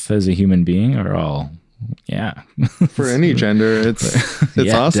worth as a human being are all, yeah. For any gender, it's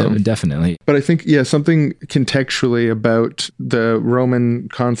Yeah, awesome. Definitely. But I think, something contextually about the Roman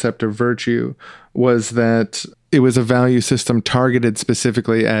concept of virtue was that it was a value system targeted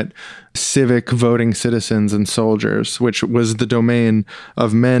specifically at civic voting citizens and soldiers, which was the domain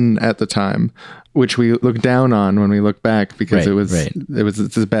of men at the time, which we look down on when we look back because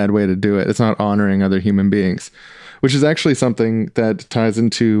it's a bad way to do it. It's not honoring other human beings, which is actually something that ties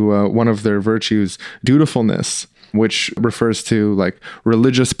into one of their virtues, dutifulness, which refers to like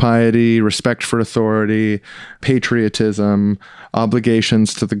religious piety, respect for authority, patriotism,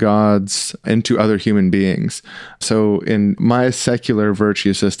 obligations to the gods and to other human beings. So in my secular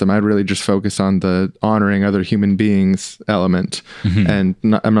virtue system, I'd really just focus on the honoring other human beings element. And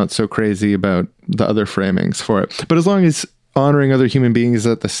I'm not so crazy about the other framings for it. But as long as honoring other human beings is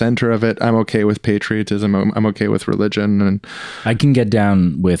at the center of it, I'm okay with patriotism. I'm okay with religion. And I can get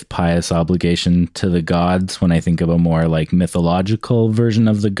down with pious obligation to the gods when I think of a more like mythological version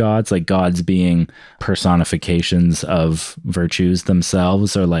of the gods, like gods being personifications of virtues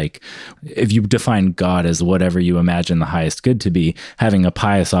themselves, or like if you define God as whatever you imagine the highest good to be, having a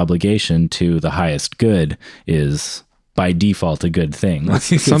pious obligation to the highest good is by default a good thing. Like,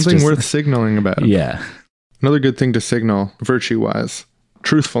 something worth signaling about. Yeah. Another good thing to signal, virtue-wise,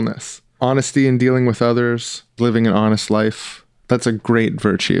 truthfulness, honesty in dealing with others, living an honest life. That's a great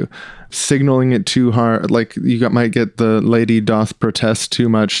virtue. Signaling it too hard, like might get the lady doth protest too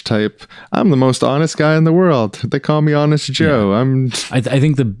much type. I'm the most honest guy in the world. They call me Honest Joe. I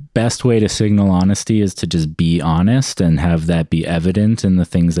think the best way to signal honesty is to just be honest and have that be evident in the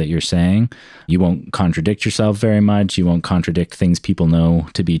things that you're saying. You won't contradict yourself very much. You won't contradict things people know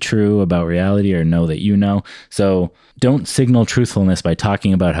to be true about reality or know that you know. So don't signal truthfulness by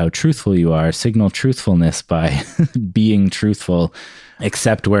talking about how truthful you are. Signal truthfulness by being truthful,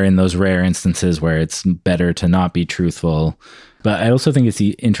 except where in those rare instances where it's better to not be truthful. But I also think it's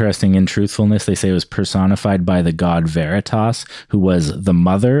interesting in truthfulness, they say it was personified by the god Veritas, who was the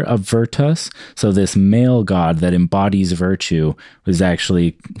mother of Virtus. So this male god that embodies virtue was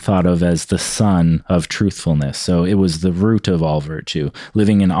actually thought of as the son of truthfulness. So it was the root of all virtue.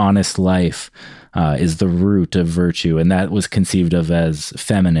 Living an honest life is the root of virtue. And that was conceived of as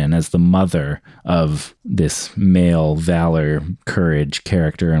feminine, as the mother of this male valor, courage,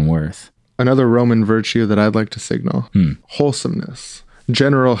 character, and worth. Another Roman virtue that I'd like to signal, wholesomeness,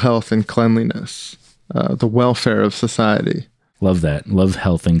 general health and cleanliness, the welfare of society. Love that. Love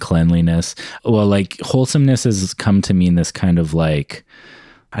health and cleanliness. Well, like wholesomeness has come to mean this kind of like,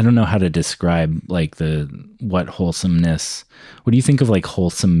 I don't know how to describe like what wholesomeness. What do you think of like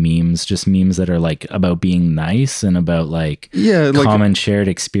wholesome memes? Just memes that are like about being nice and about like common shared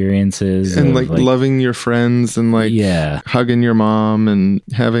experiences and like loving your friends and like hugging your mom and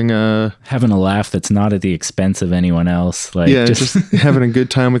having a laugh that's not at the expense of anyone else. Like just having a good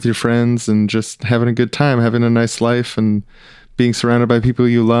time with your friends and just having a good time, having a nice life and being surrounded by people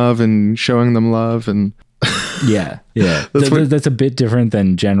you love and showing them love and yeah. That's a bit different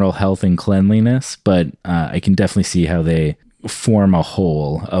than general health and cleanliness, but I can definitely see how they form a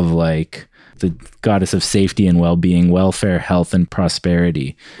whole of like the goddess of safety and well-being, welfare, health, and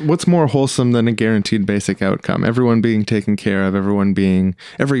prosperity. What's more wholesome than a guaranteed basic outcome? Everyone being taken care of,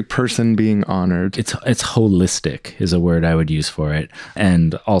 every person being honored. It's holistic is a word I would use for it,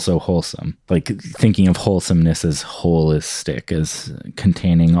 and also wholesome. Like thinking of wholesomeness as holistic, as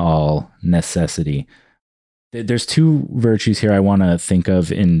containing all necessity. There's two virtues here I want to think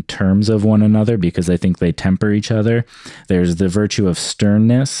of in terms of one another because I think they temper each other. There's the virtue of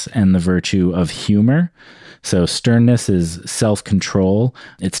sternness and the virtue of humor. So sternness is self-control.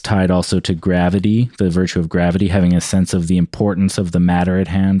 It's tied also to gravity, the virtue of gravity, having a sense of the importance of the matter at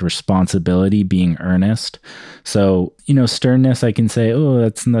hand, responsibility, being earnest. So, sternness, I can say, oh,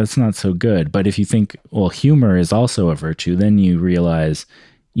 that's not so good. But if you think, well, humor is also a virtue, then you realize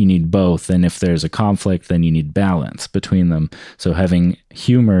you need both. And if there's a conflict, then you need balance between them. So having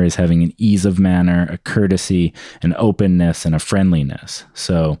humor is having an ease of manner, a courtesy, an openness, and a friendliness.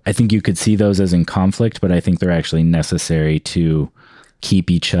 So I think you could see those as in conflict, but I think they're actually necessary to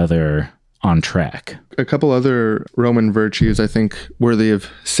keep each other on track. A couple other Roman virtues I think worthy of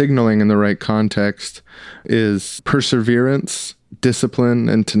signaling in the right context is perseverance, discipline,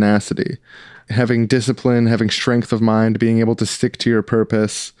 and tenacity. Having discipline, having strength of mind, being able to stick to your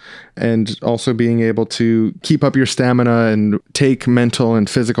purpose, and also being able to keep up your stamina and take mental and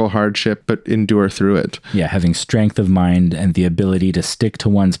physical hardship, but endure through it. Yeah, having strength of mind and the ability to stick to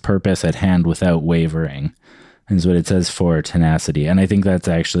one's purpose at hand without wavering is what it says for tenacity. And I think that's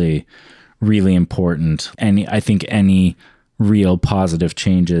actually really important. And I think any real positive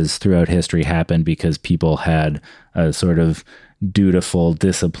changes throughout history happened because people had a sort of dutiful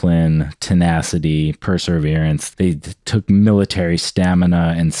discipline, tenacity, perseverance. They took military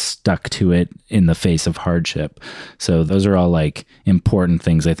stamina and stuck to it in the face of hardship. So those are all like important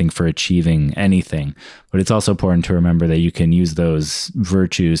things, I think, for achieving anything. But it's also important to remember that you can use those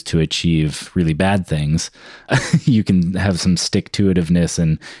virtues to achieve really bad things. You can have some stick-to-itiveness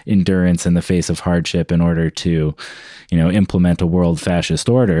and endurance in the face of hardship in order to, implement a world fascist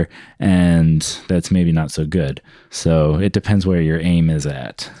order. And that's maybe not so good. So it depends where your aim is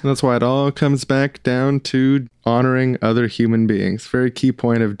at. That's why it all comes back down to honoring other human beings. Very key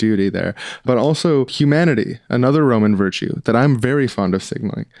point of duty there. But also humanity, another Roman virtue that I'm very fond of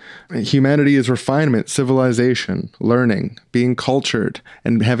signaling. Humanity is refinement, civilization, learning, being cultured,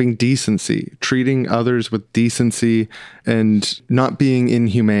 and having decency, treating others with decency and not being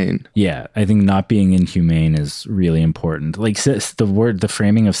inhumane. Yeah, I think not being inhumane is really important. Like the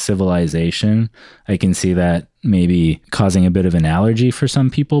framing of civilization, I can see that maybe causing a bit of an allergy for some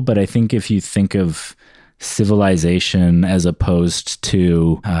people, but I think if you think of civilization as opposed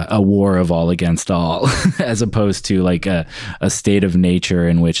to a war of all against all, as opposed to like a state of nature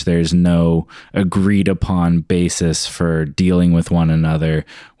in which there's no agreed upon basis for dealing with one another,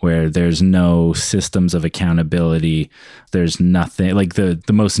 where there's no systems of accountability, there's nothing like the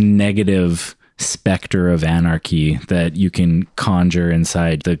most negative specter of anarchy that you can conjure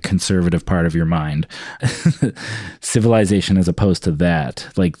inside the conservative part of your mind. Civilization as opposed to that,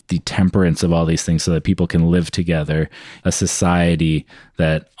 like the temperance of all these things so that people can live together, a society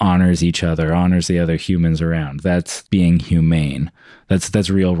that honors each other, honors the other humans around. That's being humane. That's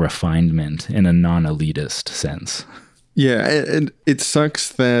real refinement in a non-elitist sense. Yeah, and it sucks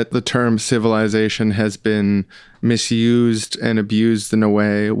that the term civilization has been misused and abused in a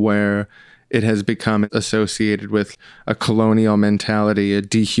way where it has become associated with a colonial mentality, a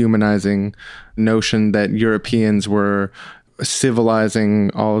dehumanizing notion that Europeans were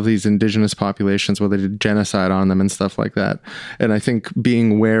civilizing all of these indigenous populations where they did genocide on them and stuff like that. And I think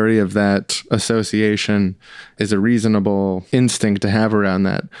being wary of that association is a reasonable instinct to have around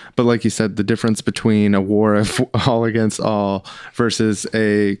that. But like you said, the difference between a war of all against all versus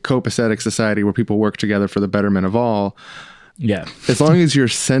a copacetic society where people work together for the betterment of all. Yeah. As long as you're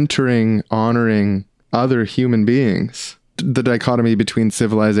centering, honoring other human beings, the dichotomy between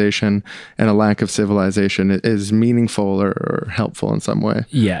civilization and a lack of civilization is meaningful or helpful in some way.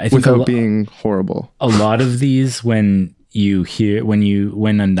 Yeah, I think without being horrible. A lot of these, when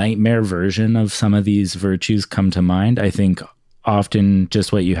a nightmare version of some of these virtues come to mind, I think often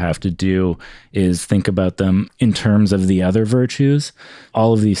just what you have to do is think about them in terms of the other virtues.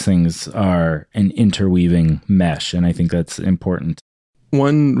 All of these things are an interweaving mesh, and I think that's important.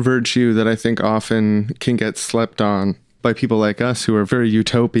 One virtue that I think often can get slept on by people like us who are very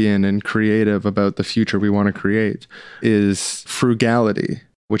utopian and creative about the future we want to create is frugality,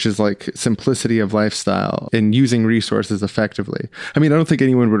 which is like simplicity of lifestyle and using resources effectively. I mean, I don't think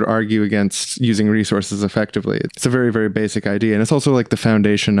anyone would argue against using resources effectively. It's a very, very basic idea. And it's also like the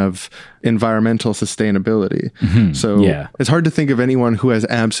foundation of environmental sustainability. Mm-hmm. So It's hard to think of anyone who has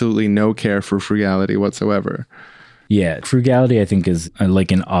absolutely no care for frugality whatsoever. Yeah, frugality, I think, is like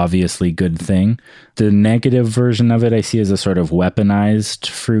an obviously good thing. The negative version of it I see as a sort of weaponized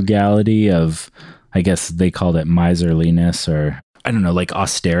frugality of, I guess they called it miserliness or, I don't know, like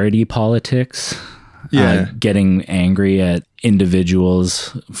austerity politics. Yeah. Getting angry at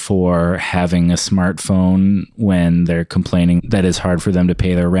individuals for having a smartphone when they're complaining that it's hard for them to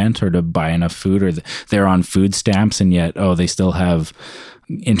pay their rent or to buy enough food, or they're on food stamps and yet, they still have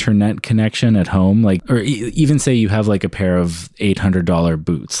internet connection at home, like, or even say you have like a pair of $800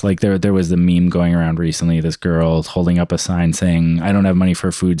 boots. Like there was the meme going around recently, this girl holding up a sign saying, I don't have money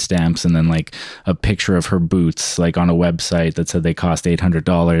for food stamps, and then like a picture of her boots like on a website that said they cost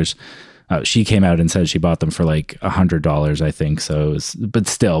 $800. She came out and said she bought them for like $100, I think. So it was, but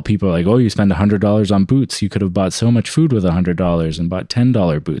still, people are like, oh, you spend $100 on boots. You could have bought so much food with $100 and bought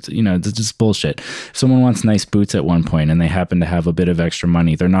 $10 boots. You know, it's just bullshit. If someone wants nice boots at one point and they happen to have a bit of extra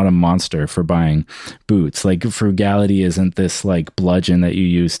money, they're not a monster for buying boots. Like, frugality isn't this like bludgeon that you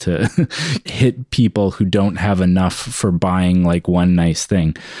use to hit people who don't have enough for buying like one nice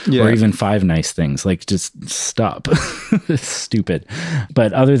thing or even 5 nice things. Like, just stop. It's stupid.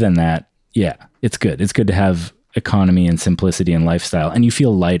 But other than that, yeah, it's good. It's good to have economy and simplicity and lifestyle, and you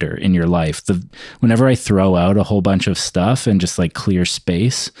feel lighter in your life. Whenever I throw out a whole bunch of stuff and just like clear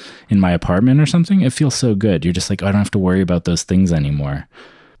space in my apartment or something, it feels so good. You're just like, oh, I don't have to worry about those things anymore.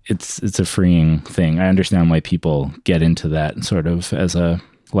 It's a freeing thing. I understand why people get into that sort of as a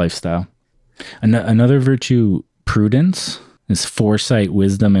lifestyle. Another virtue, prudence, is foresight,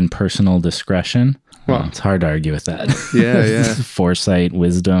 wisdom, and personal discretion. Well, it's hard to argue with that. Yeah. Foresight,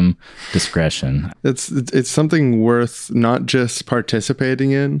 wisdom, discretion. It's something worth not just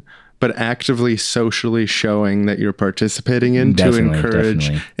participating in, but actively socially showing that you're participating in to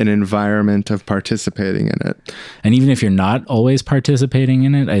encourage an environment of participating in it. And even if you're not always participating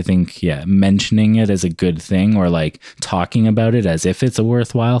in it, I think, mentioning it as a good thing, or like talking about it as if it's a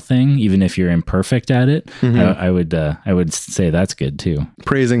worthwhile thing, even if you're imperfect at it, I would say that's good too.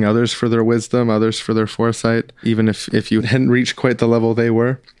 Praising others for their wisdom, others for their foresight, even if you hadn't reached quite the level they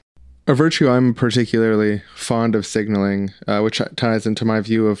were. A virtue I'm particularly fond of signaling, which ties into my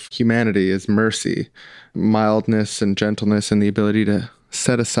view of humanity, is mercy, mildness and gentleness, and the ability to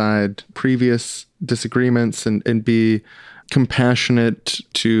set aside previous disagreements and be compassionate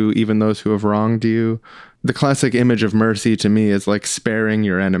to even those who have wronged you. The classic image of mercy to me is like sparing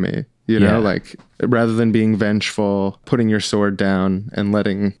your enemy, you know, like rather than being vengeful, putting your sword down and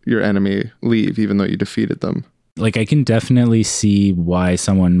letting your enemy leave, even though you defeated them. Like, I can definitely see why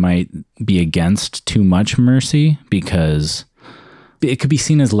someone might be against too much mercy, because it could be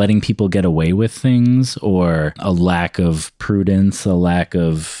seen as letting people get away with things, or a lack of prudence, a lack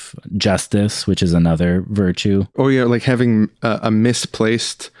of justice, which is another virtue. Or like having a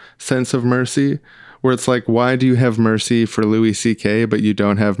misplaced sense of mercy, where it's like, why do you have mercy for Louis C.K., but you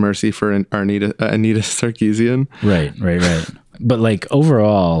don't have mercy for Anita Sarkeesian? Right. But like,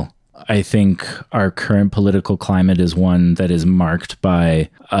 overall, I think our current political climate is one that is marked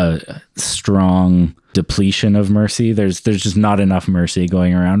by a strong depletion of mercy. There's just not enough mercy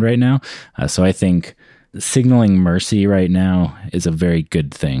going around right now. So I think signaling mercy right now is a very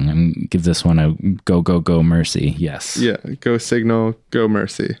good thing. And give this one a go mercy. Yes. Yeah. Go signal, go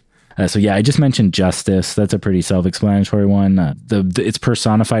mercy. I just mentioned justice. That's a pretty self-explanatory one. It's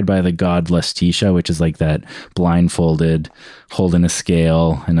personified by the god Lestisha, which is like that blindfolded, holding a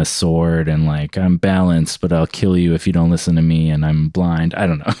scale and a sword, and like, I'm balanced, but I'll kill you if you don't listen to me, and I'm blind. I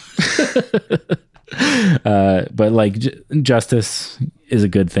don't know. But like, justice is a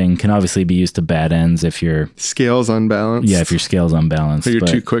good thing. Can obviously be used to bad ends if your scale's unbalanced. Yeah, if your scale's unbalanced. Or you're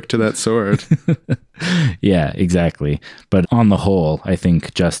too quick to that sword. Yeah, exactly. But on the whole, I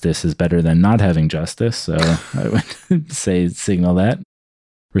think justice is better than not having justice. So I would say signal that.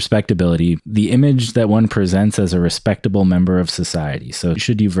 Respectability, the image that one presents as a respectable member of society. So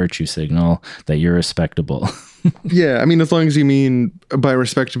should you virtue signal that you're respectable? Yeah, I mean, as long as you mean by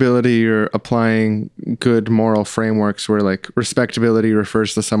respectability, you're applying good moral frameworks where like respectability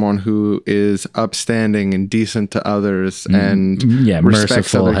refers to someone who is upstanding and decent to others and respects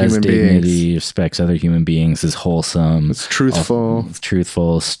merciful, other has human dignity, beings. Respects other human beings, is wholesome. It's truthful. It's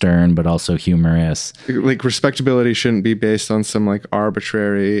truthful, stern, but also humorous. Like, respectability shouldn't be based on some like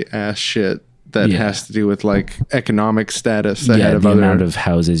arbitrary ass shit that has to do with like economic status ahead of the amount of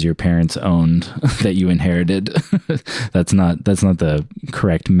houses your parents owned that you inherited. That's not the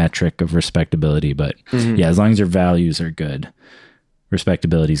correct metric of respectability, but as long as your values are good,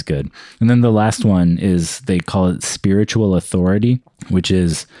 respectability is good. And then the last one is, they call it spiritual authority, which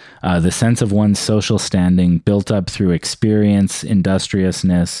is the sense of one's social standing built up through experience,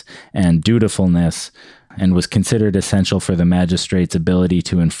 industriousness, and dutifulness, and was considered essential for the magistrate's ability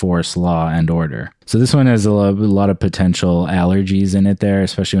to enforce law and order. So this one has a lot of potential allergies in it there,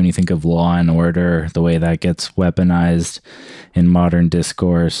 especially when you think of law and order, the way that gets weaponized in modern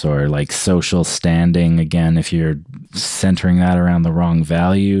discourse, or like social standing. Again, if you're centering that around the wrong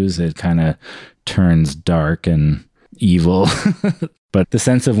values, it kind of turns dark and evil. But the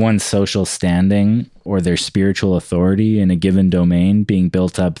sense of one's social standing or their spiritual authority in a given domain being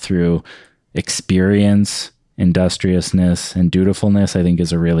built up through experience, industriousness, and dutifulness, I think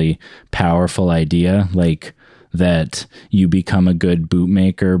is a really powerful idea. Like, that you become a good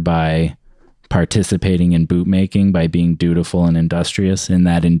bootmaker by participating in boot making by being dutiful and industrious in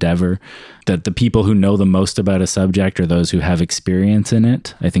that endeavor, that the people who know the most about a subject are those who have experience in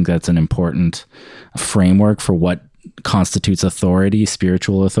it. I think that's an important framework for what constitutes authority,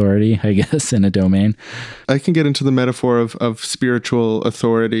 spiritual authority, I guess, in a domain. I can get into the metaphor of spiritual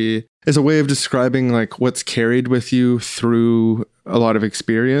authority as a way of describing like what's carried with you through a lot of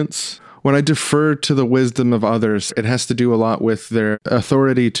experience. When I defer to the wisdom of others, it has to do a lot with their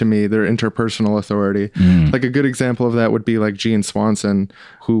authority to me, their interpersonal authority. Like a good example of that would be like Jean Swanson,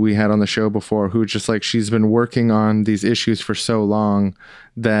 who we had on the show before, who just like she's been working on these issues for so long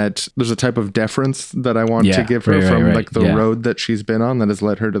that there's a type of deference that I want to give her from like the road that she's been on that has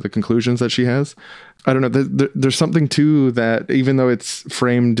led her to the conclusions that she has. I don't know. There's something to that, even though it's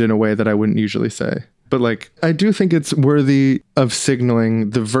framed in a way that I wouldn't usually say. But like, I do think it's worthy of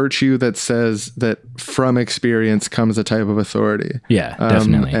signaling the virtue that says that from experience comes a type of authority. Yeah,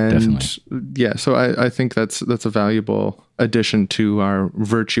 definitely. Yeah, so I think that's a valuable addition to our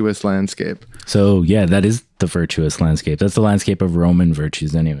virtuous landscape. So yeah, that is the virtuous landscape. That's the landscape of Roman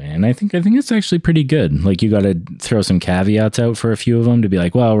virtues anyway. And I think it's actually pretty good. Like, you got to throw some caveats out for a few of them to be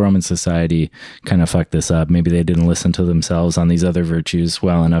like, well, Roman society kind of fucked this up. Maybe they didn't listen to themselves on these other virtues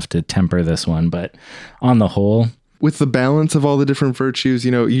well enough to temper this one. But on the whole, with the balance of all the different virtues,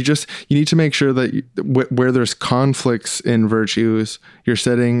 you need to make sure that where there's conflicts in virtues, you're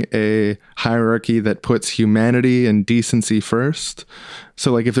setting a hierarchy that puts humanity and decency first.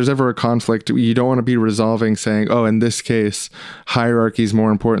 So like if there's ever a conflict, you don't want to be resolving saying, oh, in this case, hierarchy is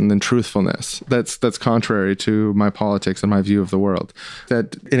more important than truthfulness. That's contrary to my politics and my view of the world.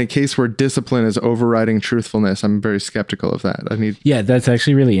 That in a case where discipline is overriding truthfulness, I'm very skeptical of that. Yeah, that's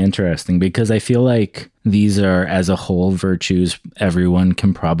actually really interesting, because I feel like these are, as a whole, virtues everyone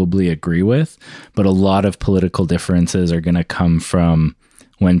can probably agree with, but a lot of political differences are going to come from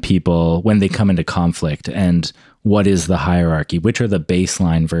when they come into conflict. And what is the hierarchy? Which are the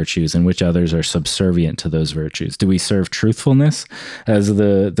baseline virtues and which others are subservient to those virtues? Do we serve truthfulness as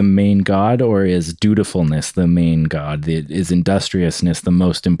the main god, or is dutifulness the main god? Is industriousness the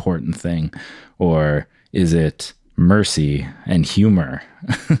most important thing? Or is it mercy and humor?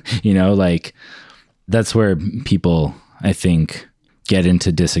 That's where people, I think, get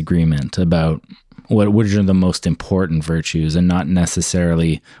into disagreement about which are the most important virtues, and not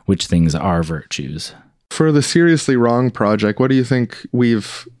necessarily which things are virtues. For the Seriously Wrong project, what do you think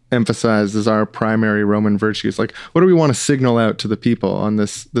we've emphasized as our primary Roman virtues? Like, what do we want to signal out to the people on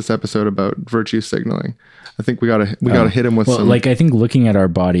this episode about virtue signaling? I think we gotta hit them with some. Like, I think looking at our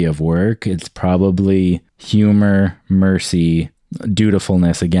body of work, it's probably humor, mercy,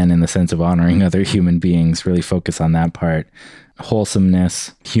 dutifulness, again, in the sense of honoring other human beings, really focus on that part.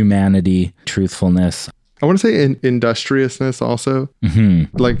 Wholesomeness, humanity, truthfulness. I want to say industriousness also.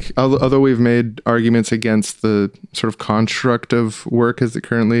 Mm-hmm. Like, although we've made arguments against the sort of construct of work as it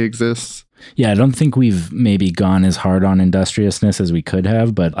currently exists. Yeah, I don't think we've maybe gone as hard on industriousness as we could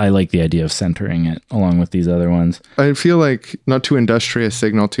have, but I like the idea of centering it along with these other ones. I feel like, not to industrious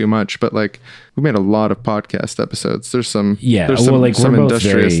signal too much, but like, we made a lot of podcast episodes. There's some we're both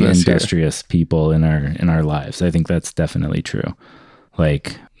very industrious people in our lives. I think that's definitely true.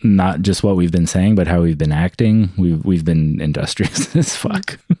 Like, not just what we've been saying, but how we've been acting. We've been industrious as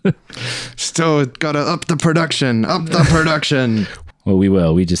fuck. Still gotta up the production. Well, we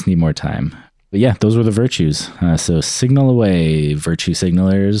will. We just need more time. But yeah, those were the virtues. So signal away, virtue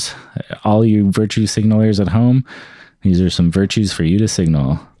signalers. All you virtue signalers at home, these are some virtues for you to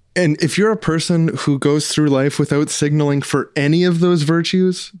signal. And if you're a person who goes through life without signaling for any of those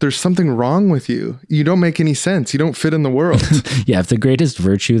virtues, there's something wrong with you. You don't make any sense. You don't fit in the world. Yeah, if the greatest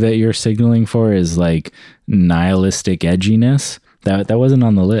virtue that you're signaling for is like nihilistic edginess, that wasn't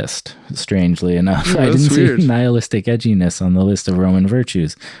on the list, strangely enough. Yeah, I didn't weird. see nihilistic edginess on the list of Roman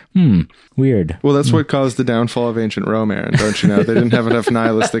virtues. Weird. Well, that's what caused the downfall of ancient Rome, Aaron, don't you know? They didn't have enough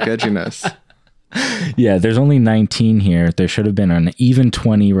nihilistic edginess. Yeah, there's only 19 here. There should have been an even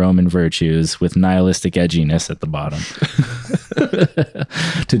 20 Roman virtues with nihilistic edginess at the bottom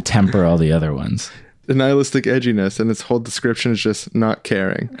to temper all the other ones. The nihilistic edginess, and its whole description is just not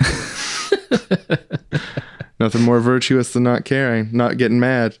caring. Nothing more virtuous than not caring, not getting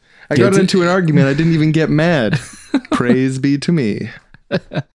mad. I got into an argument. I didn't even get mad. Praise be to me.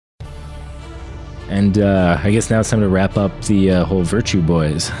 And I guess now it's time to wrap up the whole Virtue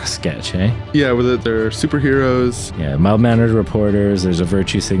Boys sketch, eh? Yeah, they're superheroes. Yeah, mild-mannered reporters. There's a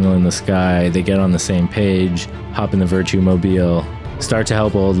virtue signal in the sky. They get on the same page, hop in the Virtue Mobile, start to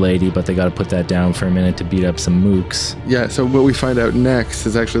help old lady, but they got to put that down for a minute to beat up some mooks. Yeah, so what we find out next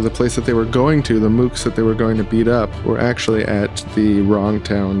is actually the place that they were going to, the mooks that they were going to beat up, were actually at the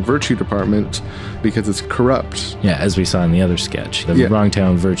Wrongtown Virtue Department because it's corrupt. Yeah, as we saw in the other sketch. The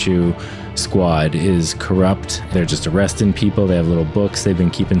Wrongtown Virtue Squad is corrupt. They're just arresting people. They have little books they've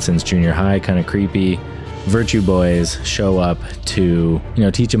been keeping since junior high, kind of creepy. Virtue boys show up to,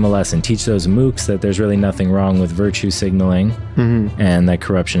 teach them a lesson, teach those mooks that there's really nothing wrong with virtue signaling and that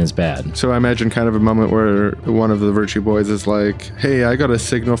corruption is bad. So I imagine kind of a moment where one of the virtue boys is like, hey, I got a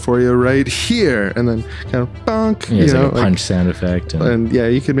signal for you right here. And then kind of bonk, Yeah, it's like a punch sound effect. And yeah,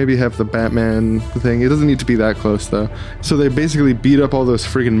 you could maybe have the Batman thing. It doesn't need to be that close though. So they basically beat up all those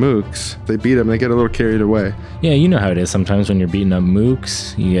friggin' mooks. They beat them, they get a little carried away. Yeah, you know how it is. Sometimes when you're beating up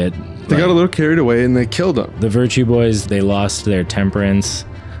mooks, you get... They got a little carried away and they killed them. The Virtue Boys, they lost their temperance.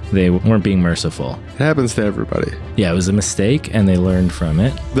 They weren't being merciful. It happens to everybody. Yeah, it was a mistake and they learned from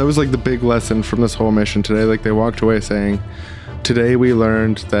it. That was like the big lesson from this whole mission today. Like they walked away saying, today we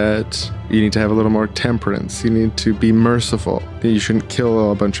learned that you need to have a little more temperance. You need to be merciful. You shouldn't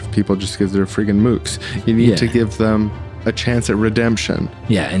kill a bunch of people just because they're friggin' mooks. You need to give them a chance at redemption.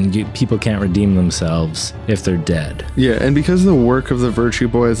 Yeah, and people can't redeem themselves if they're dead. Yeah, and because the work of the Virtue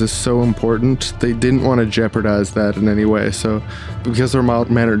Boys is so important, they didn't want to jeopardize that in any way. So because they're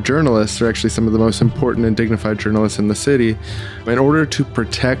mild-mannered journalists, they're actually some of the most important and dignified journalists in the city. In order to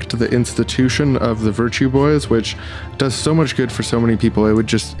protect the institution of the Virtue Boys, which does so much good for so many people,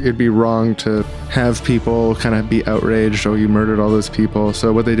 it'd be wrong to have people kind of be outraged, oh, you murdered all those people.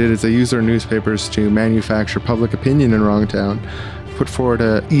 So what they did is they used their newspapers to manufacture public opinion in Wrongtown, put forward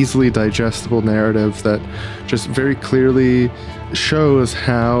a easily digestible narrative that just very clearly shows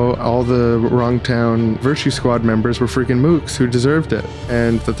how all the Wrongtown Virtue Squad members were freaking mooks who deserved it,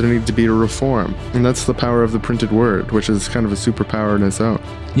 and that there needed to be a reform. And that's the power of the printed word, which is kind of a superpower in its own.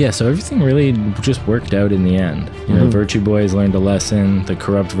 Yeah, so everything really just worked out in the end. Virtue Boys learned a lesson. The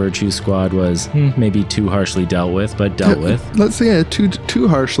corrupt Virtue Squad was maybe too harshly dealt with, but dealt with. Let's say too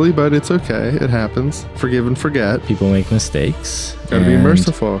harshly, but it's okay. It happens. Forgive and forget. People make mistakes. Gotta be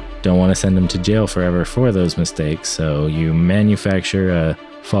merciful. Don't want to send them to jail forever for those mistakes, so you manufacture a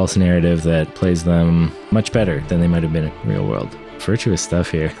false narrative that plays them much better than they might have been in real world. Virtuous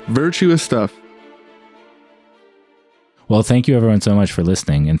stuff here. Virtuous stuff. Well, thank you everyone so much for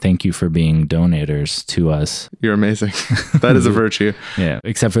listening, and thank you for being donators to us. You're amazing. That is a virtue. Yeah,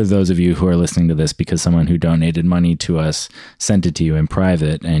 except for those of you who are listening to this because someone who donated money to us sent it to you in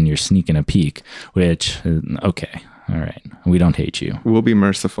private and you're sneaking a peek, which, okay, all right. We don't hate you. We'll be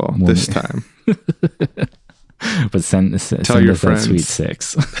merciful this time. But send Tell your us friends. that sweet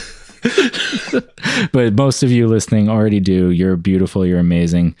six. But most of you listening already do. You're beautiful. You're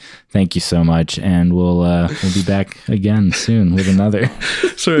amazing. Thank you so much. And we'll be back again soon with another.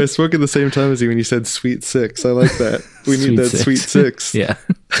 Sorry, I spoke at the same time as you when you said sweet six. I like that. We need that sweet six. Yeah.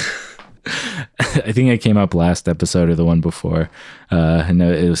 I think it came up last episode or the one before. I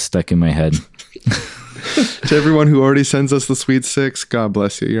know it was stuck in my head. To everyone who already sends us the sweet six, God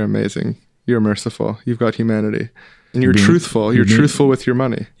bless you. You're amazing. You're merciful. You've got humanity. And you're truthful. You're truthful with your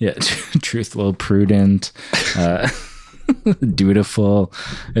money. Yeah, truthful, prudent, dutiful.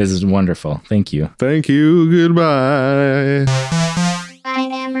 This is wonderful. Thank you. Thank you. Goodbye. I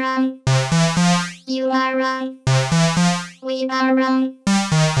am wrong. You are wrong. We are wrong.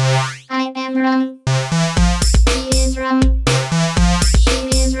 I am wrong. He is wrong. She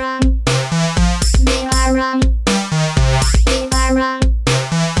is wrong. They are wrong. We are wrong.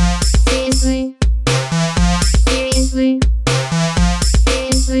 Seriously. Seriously.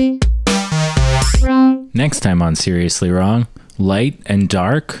 Seriously. Wrong. Next time on Seriously Wrong, light and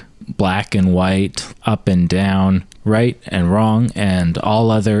dark, black and white, up and down, right and wrong, and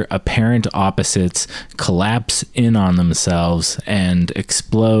all other apparent opposites collapse in on themselves and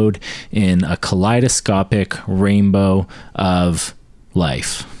explode in a kaleidoscopic rainbow of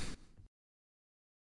life.